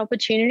off that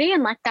opportunity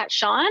and like that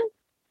shine.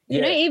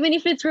 Even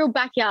if it's real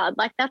backyard,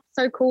 like that's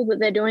so cool that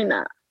they're doing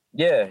that.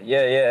 Yeah.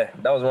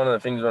 That was one of the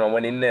things when I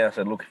went in there. I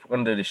said, look, if we're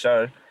gonna do this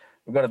show,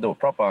 we've got to do it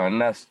proper,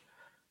 and that's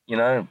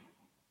the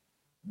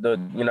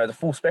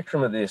full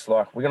spectrum of this.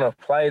 Like we're gonna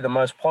play the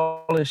most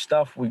polished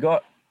stuff we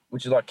got,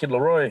 which is like Kid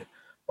Laroi,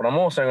 but I'm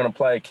also gonna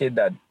play a kid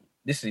that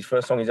this is his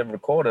first song he's ever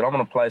recorded. I'm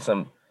gonna play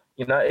some,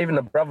 even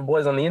the Brother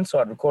Boys on the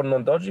Inside recording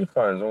on dodgy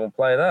phones. I'm gonna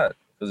play that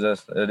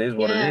because it is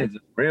what it is.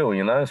 It's real,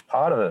 it's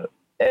part of it.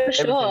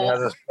 Everything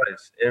has its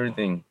place.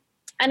 Everything.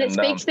 And it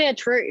speaks their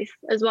truth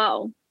as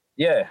well.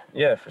 Yeah,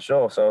 for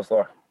sure. So it's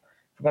like,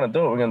 if we're gonna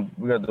do it,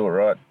 we gotta do it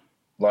right.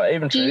 Like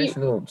even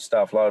traditional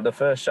stuff. Like the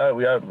first show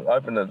we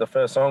opened it, the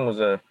first song was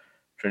a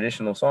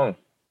traditional song,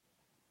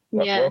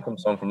 like welcome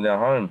song from down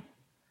home.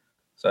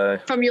 So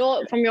from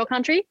your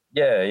country.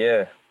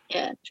 Yeah,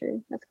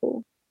 true. That's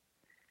cool.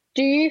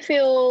 Do you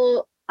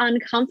feel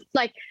uncomfortable?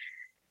 Like,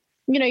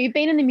 you've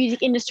been in the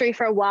music industry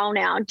for a while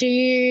now. Do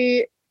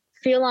you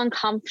feel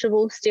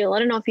uncomfortable still? I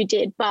don't know if you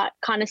did, but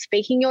kind of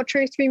speaking your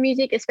truth through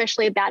music,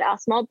 especially about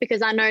Us Mob,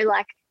 because I know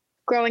like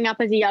growing up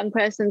as a young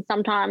person,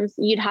 sometimes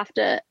you'd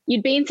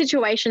be in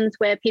situations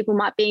where people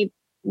might be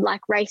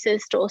like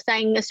racist or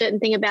saying a certain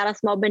thing about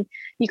Us Mob, and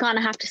you kind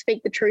of have to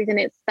speak the truth, and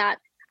it's that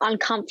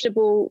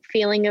uncomfortable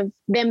feeling of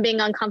them being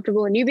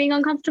uncomfortable and you being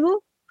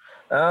uncomfortable.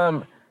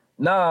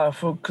 Nah,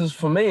 because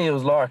for me it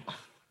was like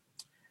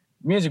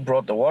music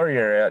brought the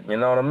warrior out. You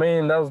know what I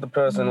mean? That was the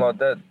person like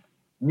that.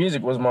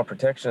 Music was my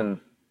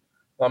protection.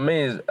 Like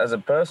me as a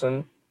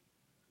person,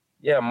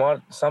 yeah,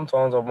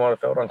 sometimes I might have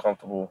felt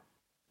uncomfortable,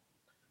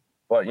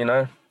 but you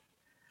know,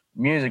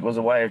 music was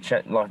a way of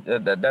channel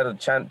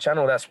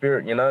that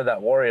spirit. You know,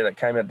 that warrior that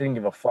came out, didn't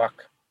give a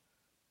fuck,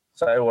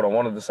 say what I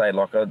wanted to say.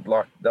 Like that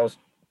was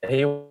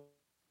he was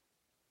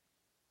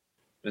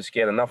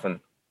scared of nothing,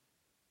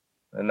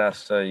 and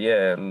that's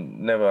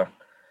never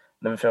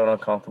felt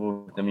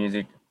uncomfortable with the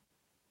music.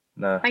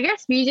 No. I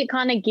guess music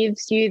kind of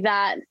gives you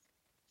that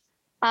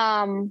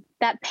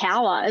that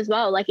power as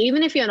well. Like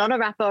even if you're not a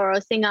rapper or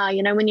a singer,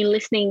 you know, when you're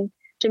listening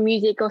to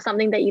music or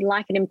something that you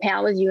like, it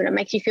empowers you and it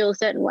makes you feel a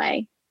certain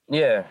way.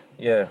 Yeah,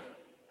 for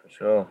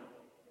sure.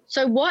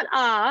 So what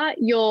are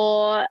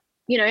your,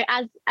 you know,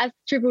 as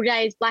Triple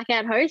J's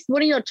Blackout host,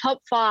 what are your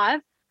top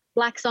 5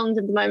 black songs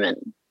at the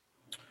moment?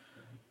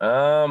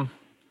 I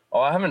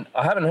haven't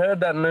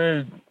heard that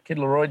new Kid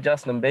Laroi,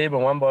 Justin Bieber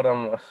one, but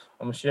I'm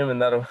assuming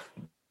that'll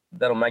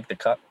make the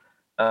cut.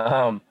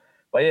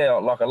 But yeah,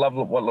 like I love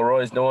what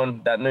Leroy's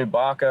doing. That new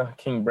Barker,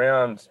 King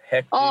Brown's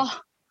Hectic. Oh,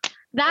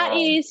 that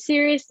is.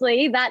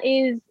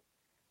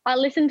 I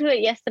listened to it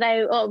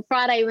yesterday or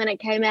Friday when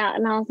it came out,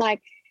 and I was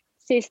like,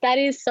 sis, that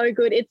is so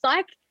good. It's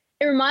like,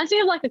 it reminds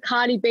me of like a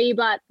Cardi B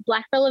but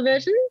Blackfella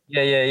version.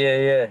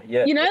 Yeah.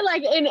 You know,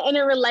 like and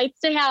it relates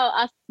to how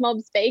Us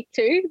Mob speak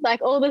too,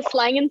 like all the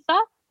slang and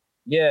stuff.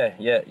 Yeah.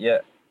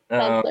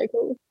 That's so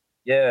cool.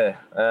 Yeah,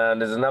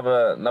 there's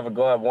another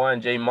guy,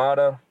 YNG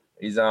Marta.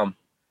 He's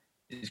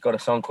got a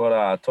song called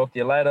 "Talk to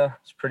You Later."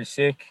 It's pretty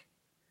sick.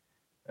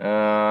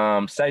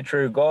 Say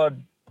True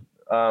God,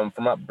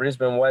 from up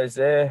Brisbane ways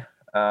there.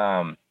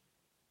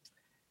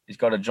 He's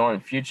got a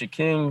joint Future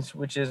Kings,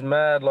 which is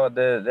mad. Like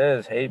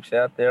there's heaps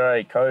out there.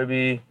 Eh?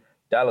 Kobe,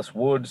 Dallas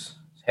Woods,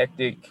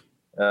 Hectic.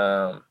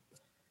 Stuff.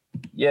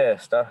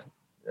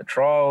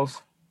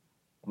 Trials.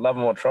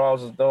 Loving what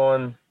Trials is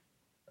doing.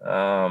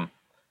 There's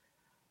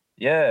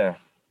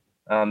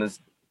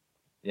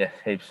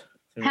heaps.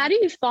 How do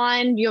you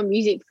find your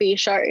music for your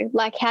show?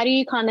 Like, how do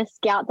you kind of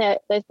scout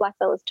those black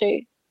fellas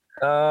too?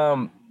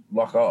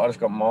 Like I just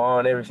got my eye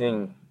on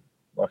everything.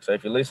 Like, so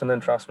if you're listening,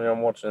 trust me,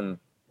 I'm watching.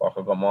 Like,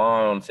 I've got my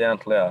eye on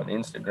SoundCloud,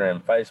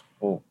 Instagram,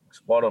 Facebook,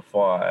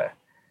 Spotify,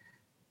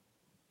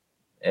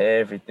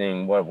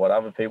 everything. What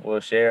other people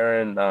are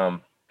sharing.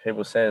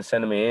 People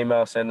sending me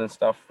emails, sending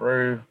stuff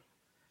through,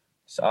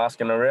 just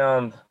asking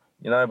around.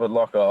 You know, but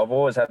like I've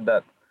always had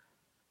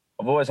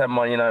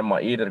my, you know,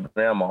 my ear to the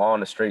ground, my eye on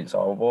the street. So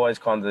I've always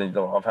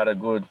I've had a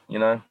good, you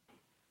know,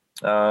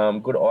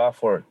 good eye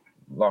for it,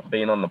 like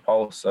being on the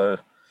pulse. So,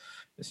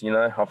 it's, you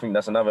know, I think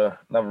that's another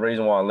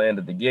reason why I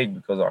landed the gig,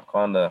 because I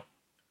kind of,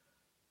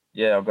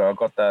 I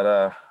got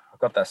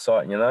that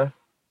sight, you know.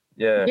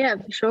 Yeah,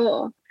 for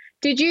sure.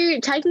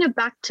 Taking it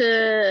back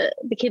to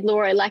the Kid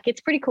Laroi, like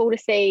it's pretty cool to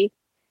see,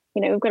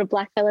 you know, we've got a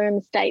black fella in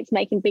the States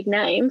making big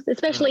names,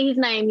 especially his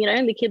name, you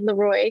know, the Kid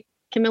Laroi,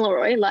 Camilla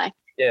Roy. Like,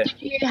 did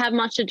you have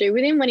much to do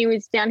with him when he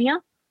was down here?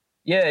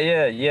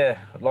 Yeah.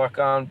 Like,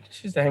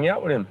 just used to hang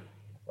out with him.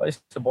 I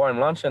used to buy him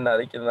lunch and that.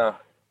 He can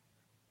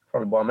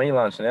probably buy me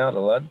lunch now, the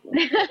lad.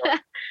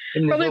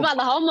 Probably buy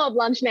the whole mob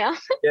lunch now.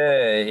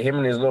 Yeah, him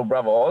and his little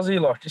brother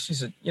Ozzy, like, just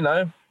used to, you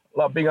know,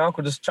 like big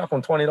uncle, just chuck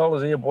on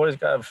 $20 here, boys,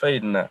 go have a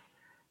feed and that.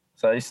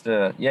 So I used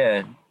to,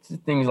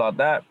 things like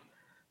that.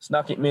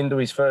 Snuck him into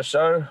his first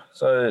show.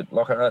 So,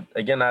 like,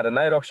 again, I had a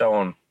NAIDOC show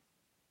on.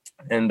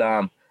 And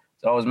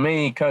so it was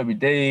me, Kobe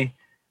D,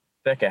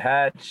 Becca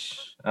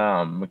Hatch,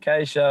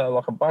 Makesha,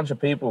 like a bunch of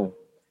people.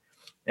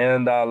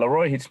 And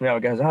Leroy hits me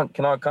up and goes,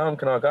 can I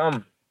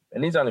come?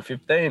 And he's only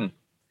 15.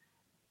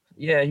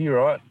 Yeah, you're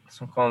right.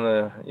 So kind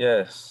of,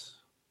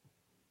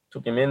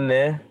 took him in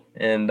there.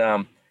 And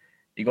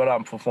he got up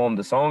and performed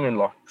the song and,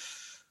 like,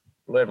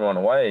 blew everyone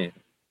away.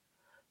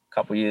 A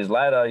couple of years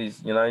later, he's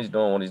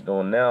doing what he's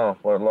doing now.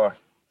 But, like,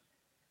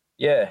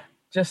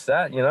 just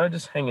that, you know,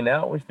 just hanging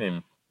out with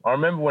him. I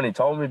remember when he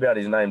told me about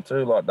his name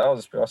too, like, that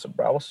was, I said,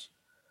 bro, it's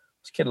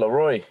Kid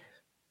Laroi,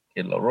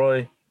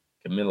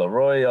 Camilla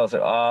Roy. I was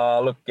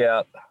like, look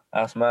out,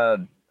 that's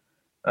mad.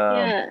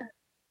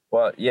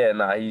 But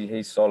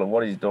he's solid.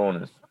 What he's doing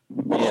is,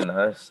 you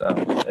know, so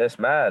it's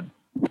mad.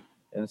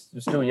 And it's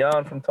still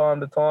yarn from time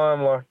to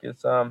time, like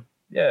it's doing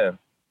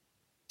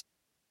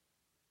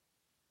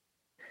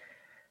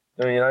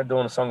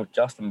a song with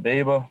Justin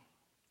Bieber.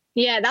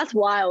 Yeah, that's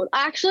wild.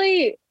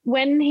 Actually,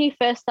 when he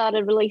first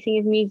started releasing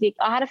his music,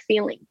 I had a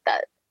feeling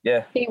that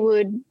he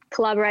would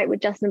collaborate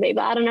with Justin Bieber.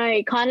 I don't know,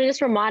 it kind of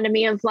just reminded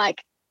me of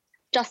like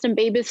Justin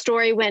Bieber's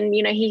story when,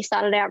 you know, he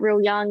started out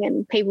real young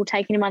and people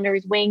taking him under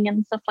his wing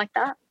and stuff like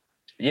that.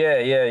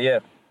 Yeah.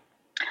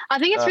 I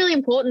think it's really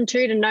important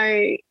too to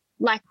know,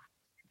 like,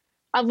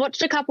 I've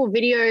watched a couple of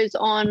videos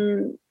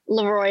on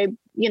Leroy,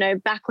 you know,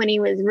 back when he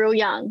was real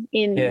young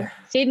in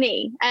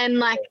Sydney, and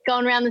like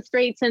going around the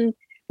streets and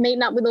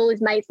meeting up with all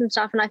his mates and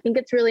stuff. And I think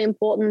it's really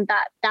important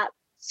that that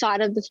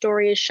side of the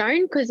story is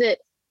shown, because it,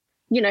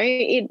 you know,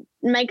 it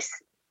makes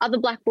other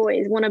black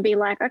boys want to be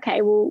like,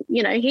 okay, well,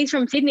 you know, he's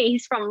from Sydney.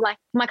 He's from, like,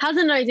 my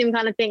cousin knows him,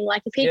 kind of thing.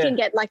 Like, if he can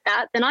get like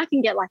that, then I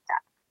can get like that.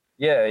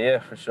 Yeah,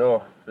 for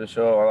sure.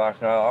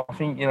 Like, I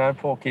think, you know,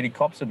 poor kid, he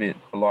cops a bit.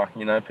 For, like,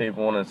 you know,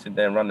 people want to sit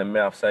there and run their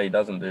mouth, say he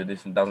doesn't do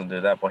this and doesn't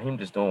do that, but him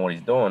just doing what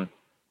he's doing,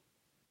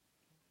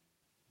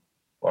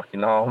 like, you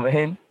know what I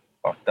mean?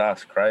 Like,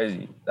 that's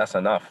crazy. That's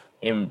enough.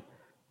 Him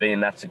being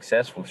that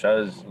successful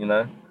shows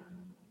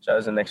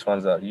the next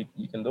ones that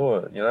you can do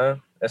it, you know?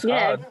 It's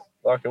hard.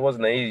 Like, it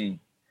wasn't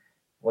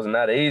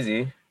that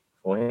easy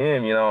for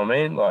him, you know what I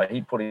mean? Like,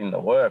 he put in the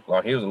work.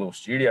 Like, he was a little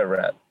studio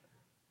rat.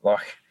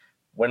 Like,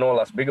 when all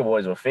us bigger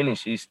boys were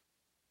finished,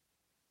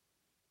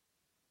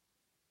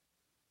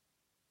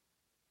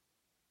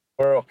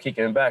 we're all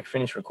kicking back,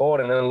 finished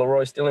recording, and then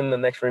Leroy's still in the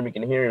next room. You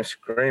can hear him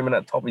screaming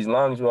at the top of his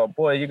lungs. We're like,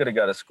 boy, you got to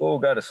go to school,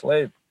 go to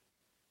sleep.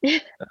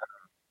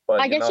 But,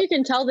 I guess you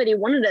can tell that he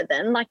wanted it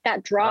then, like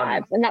that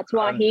drive, and that's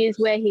why he is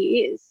where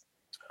he is.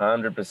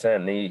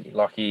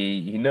 100%.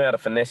 He knew how to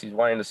finesse his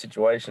way into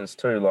situations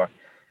too.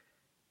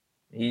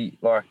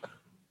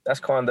 That's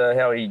kind of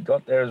how he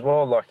got there as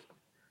well. Like,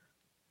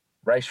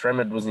 Ray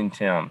Shremmerd was in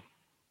town.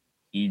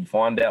 He'd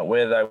find out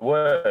where they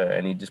were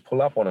and he'd just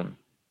pull up on them,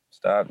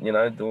 start, you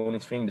know, doing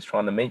his thing, just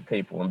trying to meet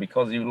people. And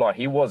because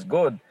he was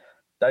good,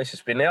 they used to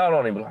spin out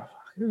on him, like,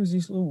 who's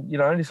this little, you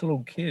know, this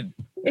little kid?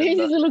 Who's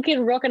this little kid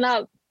rocking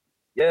up?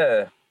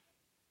 Yeah.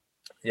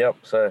 Yep.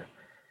 So,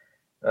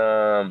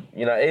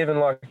 you know, even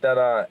like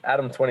that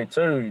Adam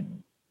 22,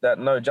 that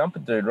no jumper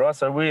dude, right?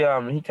 So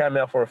he came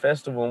out for a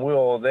festival and we were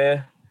all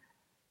there,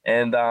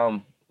 and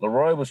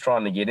Leroy was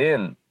trying to get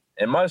in,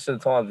 and most of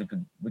the times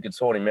we could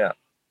sort him out.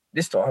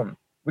 This time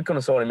we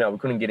couldn't sort him out. We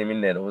couldn't get him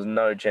in there. There was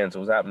no chance it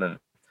was happening,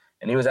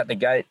 and he was at the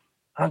gate.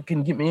 Can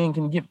you get me in?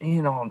 Can you get me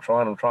in? Oh, I'm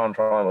trying.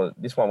 But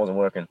this one wasn't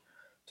working.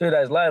 2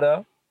 days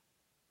later,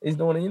 he's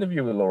doing an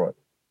interview with Leroy.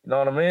 You know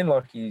what I mean?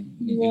 Like, he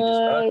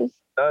just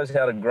knows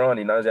how to grind.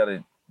 He knows how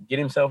to get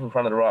himself in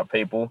front of the right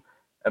people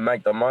and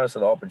make the most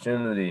of the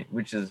opportunity,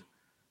 which is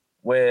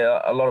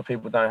where a lot of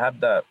people don't have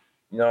that.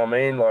 You know what I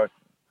mean? Like,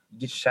 you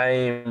get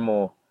shame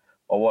or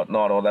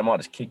whatnot, or they might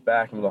just kick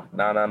back and be like,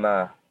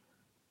 nah.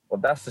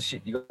 Well, that's the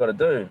shit you got to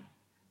do.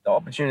 The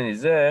opportunity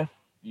is there.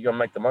 You got to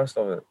make the most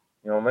of it.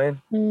 You know what I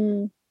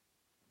mean?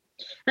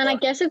 And I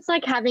guess it's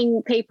like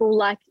having people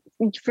like,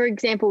 for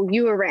example,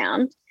 you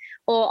around,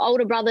 or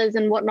older brothers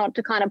and whatnot,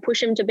 to kind of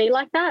push him to be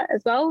like that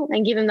as well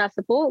and give him that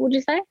support, would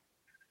you say?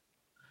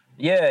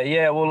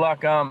 Yeah. Well,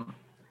 like,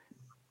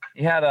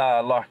 he had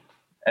like,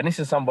 and this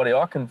is somebody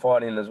I can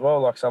fight in as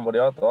well, like somebody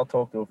I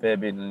talk to a fair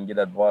bit and get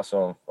advice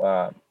on,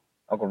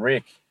 Uncle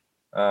Rick.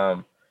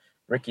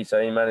 Ricky,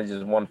 so he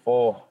manages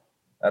 1-4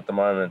 at the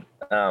moment.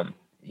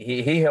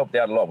 He helped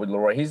out a lot with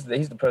Leroy. He's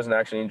the person that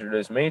actually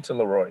introduced me to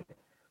Leroy,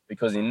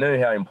 because he knew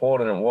how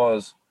important it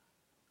was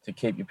to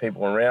keep your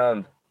people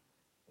around.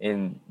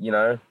 In, you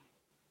know,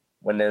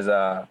 when there's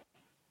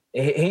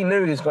he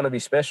knew he was going to be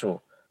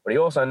special, but he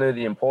also knew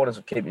the importance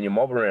of keeping your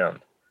mob around.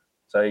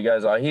 So he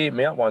goes, he hit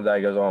me up one day.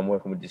 He goes, I'm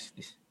working with this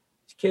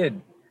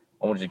kid.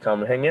 I want you to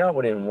come and hang out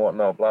with him and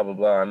whatnot, blah, blah,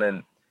 blah. And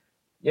then,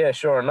 yeah,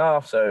 sure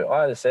enough. So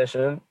I had a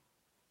session,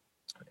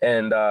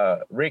 and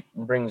Rick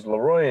brings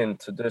Leroy in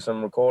to do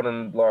some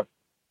recording, like,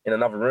 in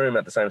another room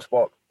at the same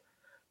spot.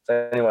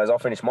 So anyways, I'll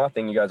finish my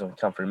thing. You guys will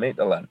come through and meet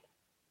the lad.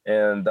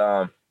 And,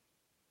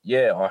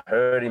 yeah, I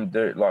heard him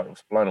do it, like, I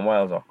was blown away.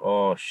 I was like,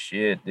 oh,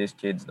 shit, this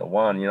kid's the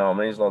one, you know what I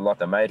mean? He's like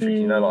the Matrix,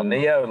 you know, like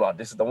Neo, like,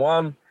 this is the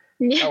one.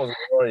 Yeah. That was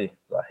Leroy.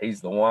 Like,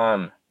 he's the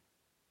one.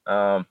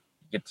 You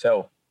could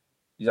tell.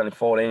 He's only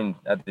 14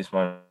 at this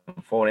moment.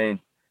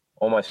 14,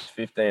 almost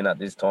 15 at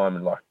this time.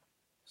 And, like,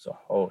 so,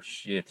 oh,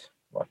 shit.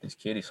 Like, this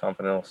kid is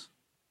something else.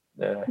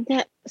 Yeah.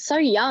 They're so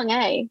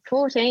young,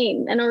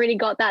 14, and already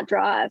got that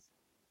drive.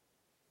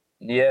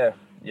 Yeah,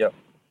 yep.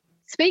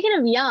 Speaking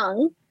of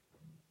young,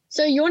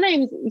 so your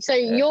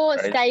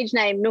stage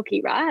name,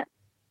 Nookie, right?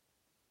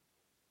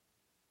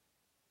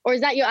 Or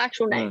is that your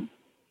actual name?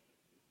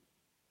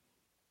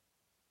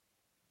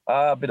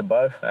 A bit of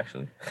both,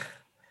 actually.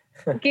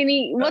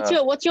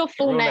 What's your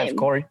full name? Name's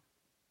Corey.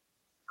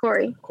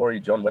 Corey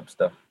John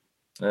Webster.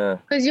 Yeah.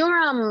 Because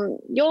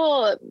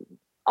your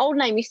old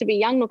name used to be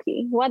Young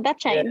Nookie. Why'd that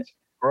change?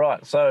 Yeah,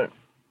 right. So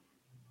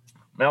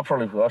I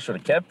should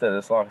have kept it.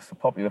 It's like, it's a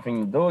popular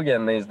thing to do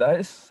again these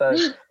days. So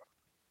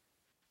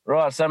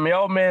right. So my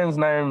old man's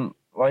name,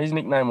 like, his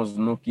nickname was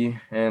Nookie,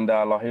 and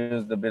like, he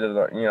was the bit of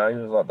the, you know, he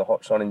was like the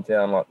hot shot in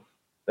town, like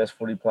best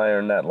footy player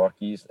and that. Like,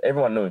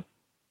 everyone knew him.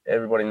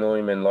 Everybody knew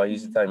him, and like, he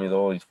used to take me to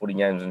all these footy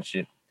games and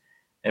shit.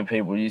 And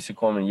people used to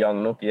call me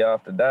Young Nookie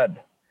after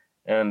Dad.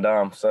 And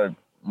so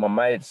my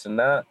mates and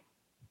that,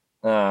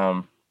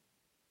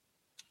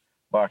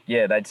 like,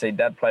 yeah, they'd see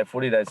Dad play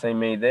footy, they'd see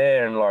me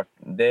there, and like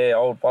their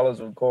old fellas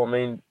would call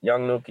me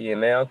Young Nookie,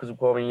 and their uncles would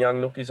call me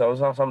Young Nookie. So it was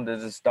not something that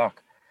just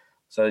stuck.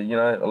 So, you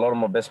know, a lot of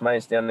my best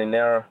mates down in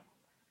Nowra,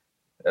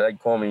 they'd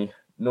call me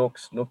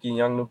Nooks, Nookie,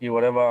 Young Nookie,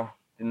 whatever.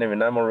 Didn't even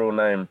know my real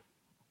name.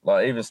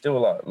 Like, even still,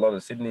 like, a lot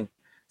of Sydney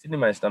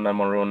mates don't know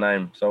my real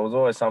name. So it was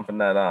always something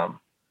that,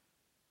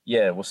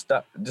 was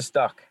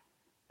stuck.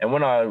 And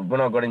when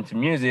I got into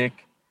music,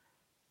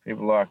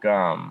 people like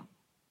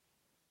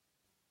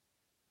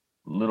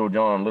Little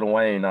John, Little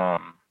Wayne,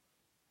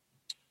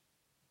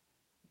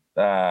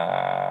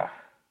 why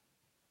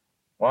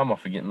am I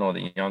forgetting all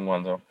the young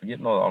ones? I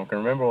can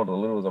remember all the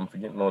littles. I'm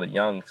forgetting all the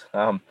youngs.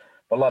 But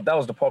like that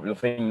was the popular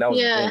thing. That was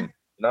the thing,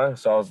 you know.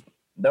 So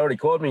they already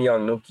called me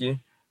Young Nookie,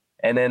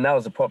 and then that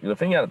was the popular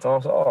thing at the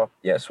time. So, oh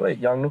yeah, sweet,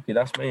 Young Nookie,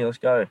 that's me. Let's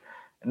go.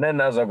 And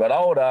then as I got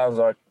older, I was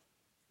like,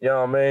 you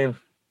know what I mean?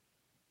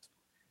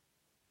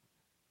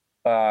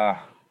 I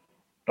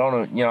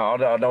don't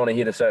want to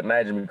hit a certain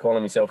age and be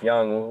calling myself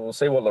young. We'll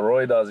see what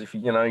Leroy does if he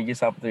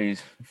gets up to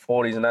his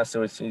 40s and that's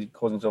so he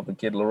calls himself the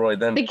Kid Leroy.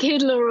 Then the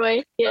Kid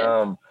Leroy,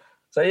 yeah.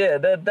 So yeah,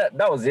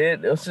 that was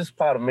it. It was just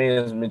part of me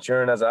as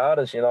maturing as an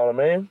artist. You know what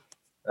I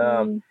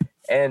mean?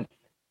 And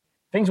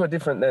things were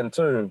different then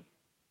too.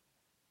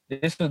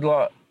 This was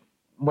like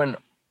when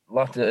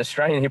like the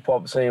Australian hip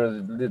hop scene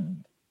was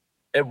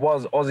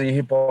Aussie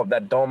hip hop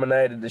that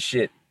dominated the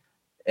shit.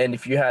 And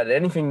if you had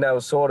anything that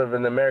was sort of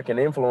an American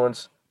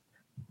influence,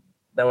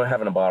 they weren't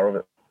having a bar of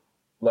it.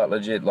 Like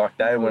legit, like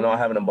they were not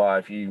having a bar.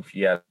 If you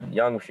had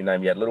Young with your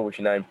name, you had Little with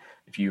your name.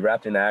 If you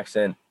rapped in the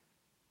accent,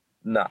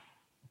 nah.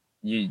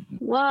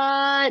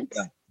 What?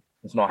 Yeah,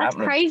 it's not That's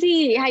happening.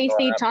 crazy how you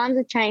see times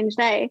have changed,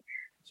 eh?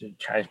 It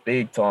changed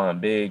big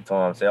time.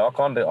 So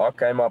I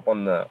came up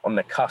on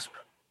the cusp.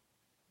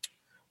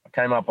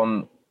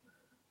 I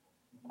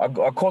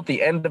caught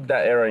the end of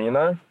that era, you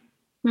know?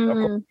 I caught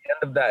the end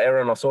of that era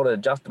and I sort of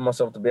adjusted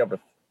myself to be able to,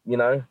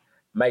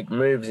 make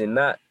moves in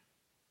that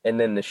and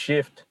then the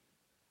shift.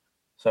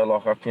 So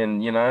like I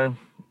can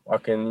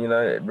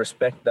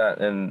respect that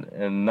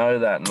and know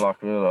that, and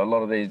like a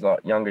lot of these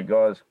like younger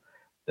guys,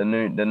 the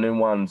new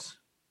ones,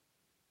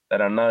 they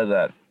don't know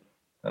that.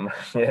 And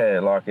yeah,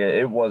 like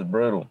it was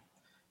brutal.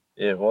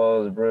 It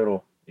was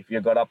brutal. If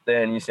you got up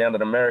there and you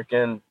sounded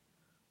American,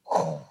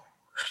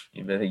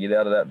 you better get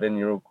out of that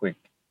venue real quick.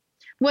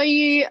 Were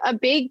you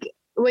big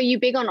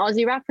on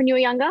Aussie rap when you were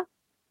younger?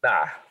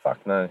 Nah,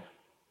 fuck no.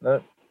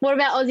 No. What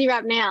about Aussie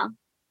rap now?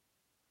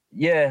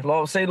 Yeah,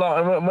 like see,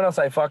 like when I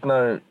say fuck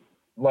no,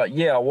 like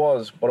yeah, I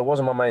was, but it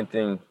wasn't my main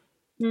thing.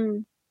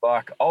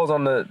 Like I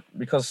was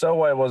because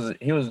Selway was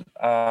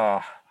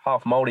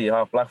half Māori,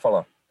 half black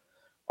fella.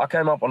 I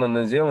came up on the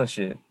New Zealand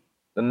shit.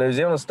 The New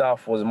Zealand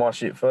stuff was my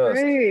shit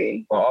first.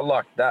 Like, I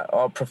liked that.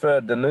 I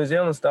preferred the New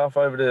Zealand stuff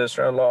over the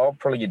Australian. Like, I'll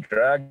probably get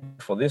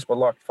dragged for this, but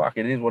like, fuck,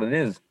 it is what it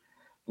is.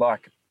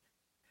 Like,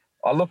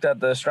 I looked at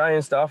the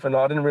Australian stuff and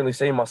I didn't really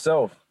see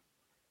myself.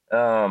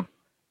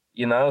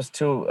 It's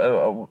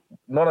till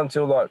not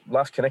until like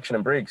Last Connection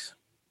and Briggs.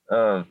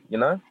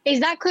 Is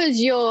that because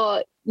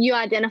you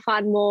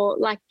identified more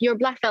like you're a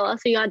black fella,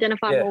 so you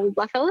identified more with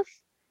black fellas?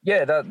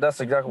 Yeah, that's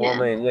exactly what I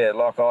mean. Yeah,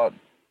 like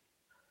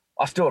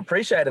I still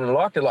appreciate it and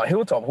liked it. Like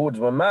Hilltop Hoods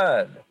were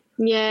mad.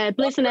 Yeah,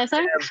 Bliss and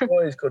Esso.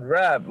 Boys could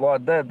rap.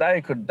 Like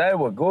they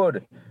were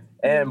good.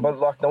 And but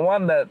like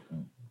the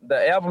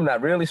album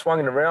that really swung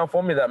it around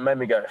for me that made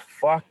me go,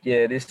 fuck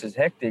yeah, this is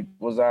hectic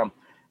was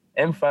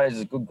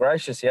M-Phase's Good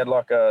Gracious. He had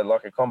like a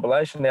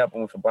compilation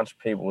album with a bunch of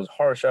people. It was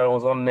Horror Show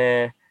was on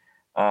there.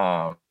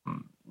 Dielectrics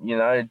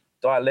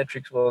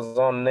was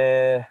on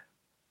there.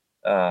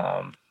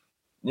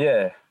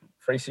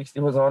 360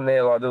 was on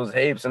there. Like there was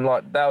heaps, and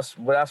like that's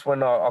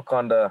when I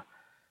kind of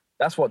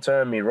that's what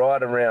turned me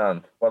right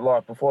around. But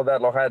like before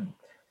that, like I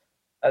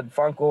had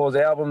Funk Wars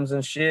albums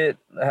and shit.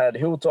 I had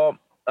Hilltop.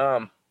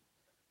 I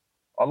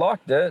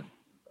liked it,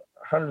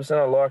 100%.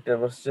 I liked it. It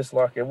was just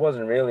like it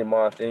wasn't really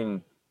my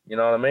thing. You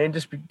know what I mean?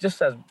 Just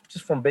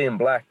from being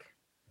black.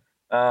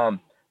 But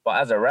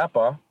as a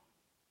rapper,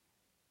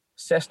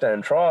 Sesta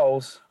and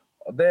Trials,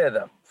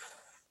 they're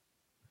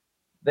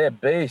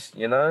beasts,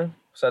 you know?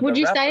 So would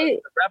you say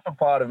the rapper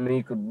part of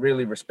me could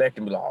really respect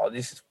and be like, oh,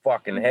 this is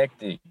fucking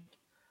hectic.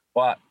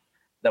 But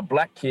the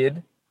black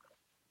kid,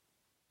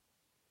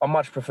 I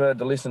much preferred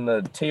to listen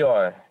to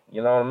T.I.,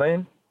 you know what I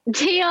mean?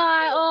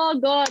 T.I., oh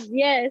God,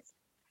 yes.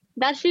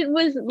 That shit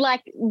was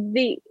like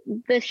the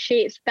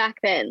shit back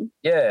then.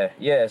 Yeah.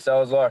 So I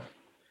was like,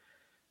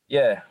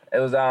 yeah, it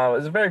was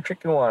a very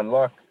tricky one.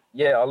 Like,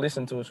 yeah, I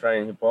listened to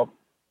Australian hip hop,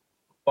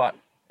 but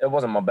it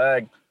wasn't my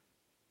bag.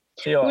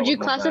 Would you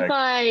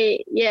classify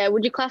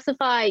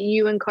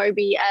you and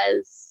Kobe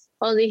as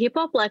Aussie hip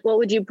hop? Like, what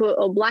would you put,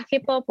 or black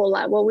hip hop, or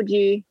like, what would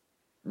you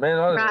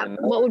rap?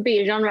 What would be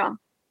a genre?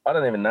 I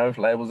don't even know if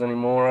labels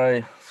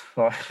anymore.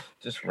 Like,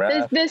 just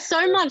rap. There's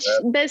so much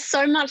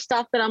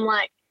stuff that I'm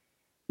like,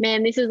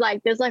 man, this is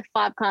like there's like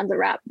 5 kinds of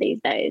rap these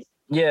days.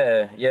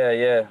 Yeah.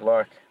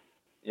 Like,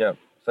 yeah.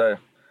 So,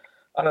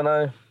 I don't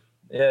know.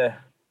 Yeah.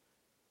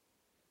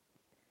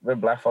 We're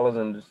black fellas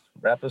and just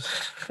rappers.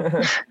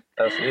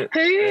 That's it.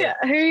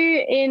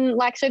 Who in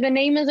like, so the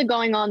Nemas are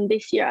going on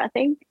this year, I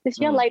think.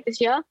 Late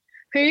this year.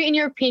 Who, in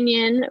your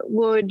opinion,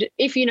 would,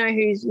 if you know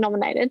who's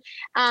nominated,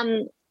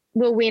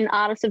 will win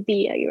Artist of the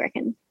Year, you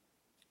reckon?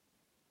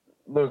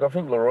 Look, I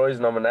think Leroy's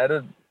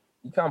nominated.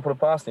 You can't put it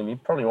past him. He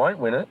probably won't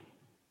win it,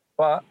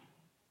 but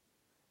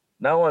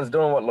no one's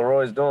doing what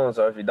Leroy's doing.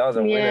 So if he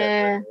doesn't win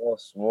it,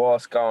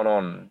 what's going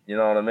on? You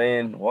know what I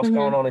mean? What's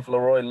going on if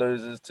Leroy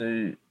loses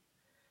to,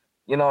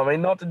 you know what I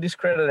mean? Not to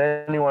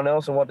discredit anyone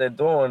else and what they're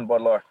doing,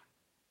 but like.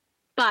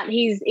 But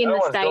he's in the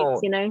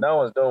States, you know. No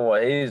one's doing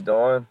what he's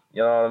doing.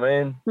 You know what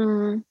I mean?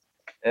 Mm.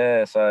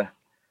 Yeah. So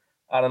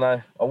I don't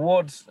know.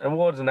 Awards and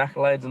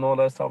accolades and all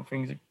those type of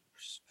things are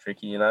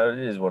tricky. You know, it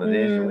is what it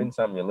is. You win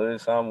some, you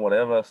lose some,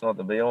 whatever. It's not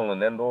the be all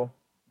and end all.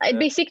 It'd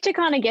be sick to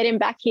kind of get him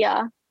back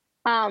here,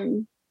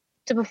 to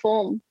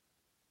perform.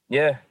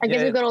 Yeah. I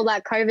guess we've got all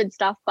that COVID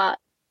stuff, but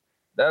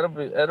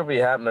it'll be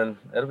happening.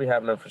 It'll be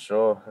happening for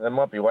sure. They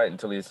might be waiting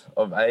until he's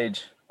of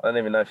age. I don't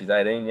even know if he's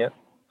 18 yet.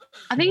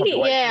 I think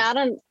I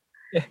don't.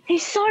 Yeah.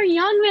 He's so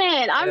young,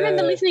 man. I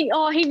remember listening.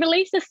 Oh, he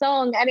released a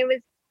song and it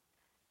was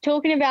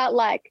talking about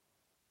like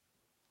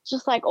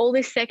just like all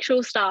this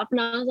sexual stuff,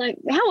 and I was like,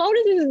 "How old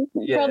is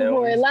this brother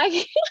boy?"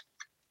 Like,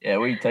 yeah,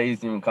 we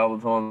teased him a couple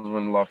of times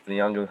when like the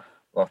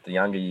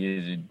younger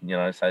years, you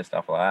know, say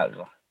stuff like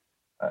that.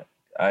 Like,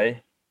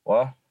 hey,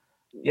 what?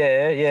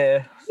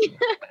 Yeah.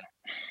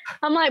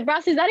 I'm like,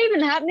 Bruss, is that even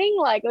happening?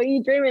 Like, are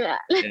you dreaming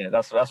that? Yeah,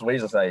 that's what we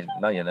used to say.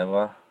 No, you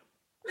never.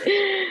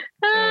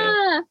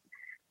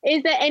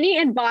 Is there any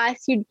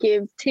advice you'd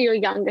give to your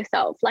younger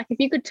self? Like, if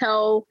you could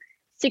tell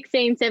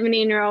 16,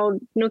 17-year-old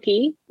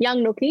Nookie,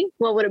 young Nookie,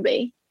 what would it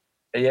be?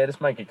 Yeah,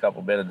 just make a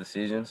couple better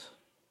decisions.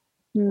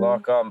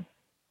 Like,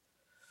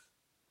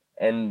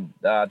 and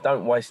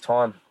don't waste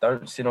time.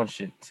 Don't sit on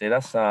shit. See,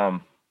 that's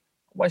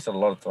wasted a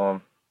lot of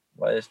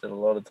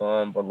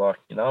time. But like,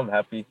 you know, I'm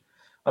happy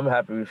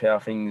with how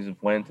things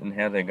have went and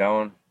how they're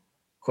going.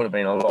 Could have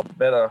been a lot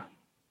better.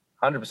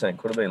 100%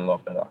 could have been a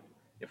lot better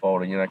if I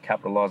would have, you know,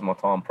 capitalised my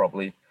time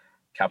properly,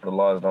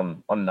 capitalised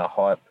on the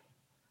hype,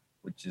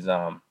 which is,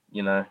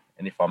 you know,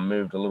 and if I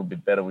moved a little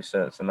bit better with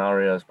certain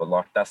scenarios. But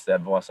like, that's the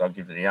advice I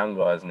give to the young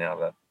guys now,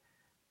 that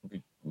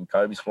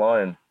Kobe's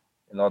flying,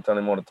 and I tell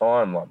him all the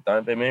time, like,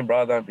 don't be me,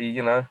 bro. Don't be,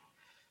 you know,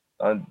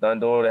 don't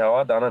do it how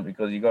I done it,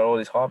 because you got all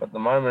this hype at the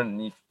moment,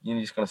 and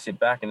you're just gonna sit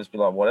back and just be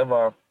like,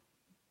 whatever.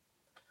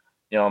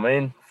 You know what I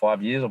mean?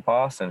 5 years will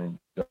pass, and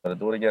you got to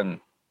do it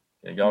again.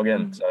 You go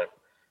again. So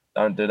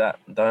don't do that.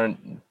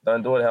 Don't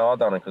do it how I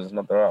done it, because it's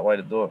not the right way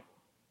to do it.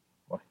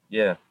 Like,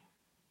 yeah.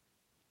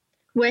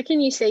 Where can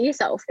you see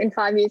yourself in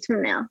 5 years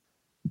from now?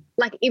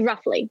 Like,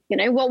 roughly, you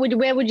know, where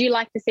would you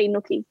like to see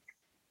Nookie?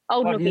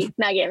 Old Nookie,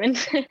 now Gavin.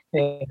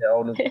 Yeah,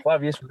 old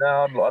 5 years from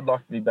now, I'd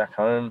like to be back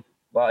home.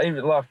 Like,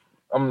 even like,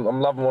 I'm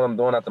loving what I'm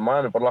doing at the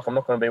moment, but like, I'm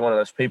not going to be one of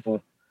those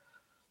people.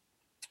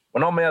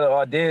 When I'm out of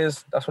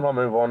ideas, that's when I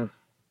move on.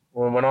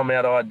 When I'm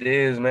out of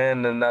ideas,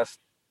 man, then that's,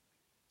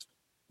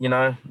 you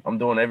know, I'm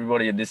doing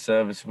everybody a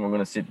disservice if I'm going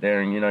to sit there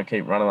and, you know,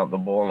 keep running up the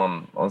ball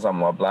on something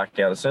like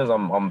Blackout. As soon as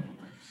I'm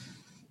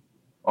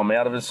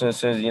out of it, as soon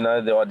as, you know,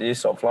 the ideas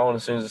stop flowing,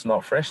 as soon as it's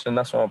not fresh, then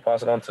that's when I'll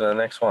pass it on to the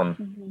next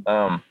one.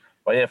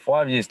 But yeah,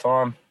 5 years'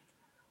 time,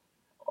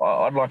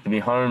 I'd like to be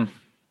home,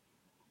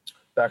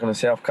 back on the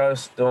South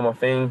Coast, doing my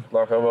thing.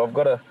 Like, I've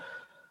got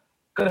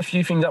a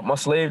few things up my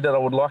sleeve that I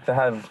would like to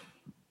have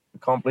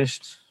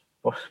accomplished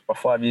by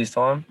 5 years'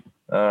 time.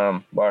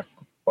 Like,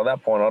 by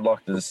that point, I'd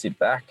like to just sit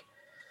back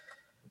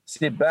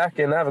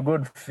and have a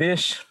good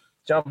fish,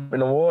 jump in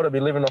the water, be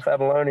living off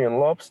abalone and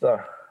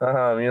lobster. You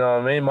know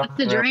what I mean? That's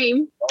the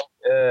dream.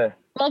 Yeah.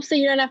 Lobster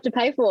you don't have to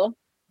pay for.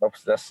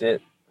 Lobster, that's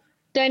it.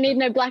 Don't need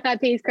no Black Eyed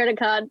Peas credit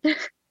card.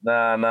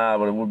 Nah,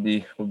 but it would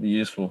be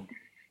useful.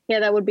 Yeah,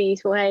 that would be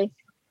useful, hey. You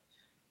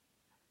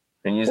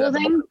can use that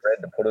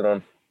bread to put it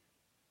on.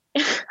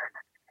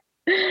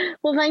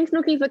 Well, thanks,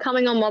 Nookie, for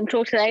coming on Mob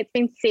Talk today. It's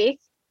been sick.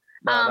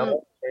 I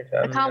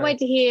can't wait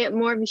to hear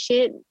more of your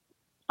shit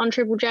on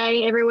Triple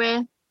J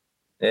everywhere.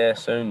 Yeah,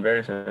 soon,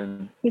 very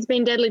soon. It's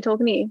been deadly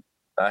talking to you.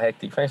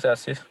 Hectic. Thanks,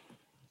 sis.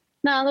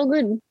 No, it's all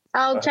good.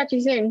 I'll chat to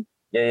you soon.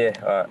 Yeah.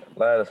 All right.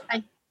 Later.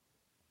 Bye.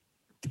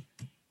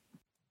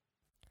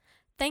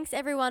 Thanks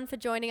everyone for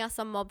joining us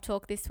on Mob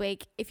Talk this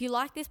week. If you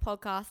like this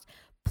podcast,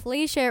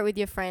 please share it with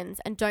your friends,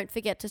 and don't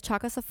forget to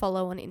chuck us a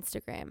follow on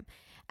Instagram.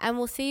 And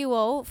we'll see you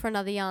all for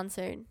another yarn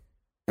soon.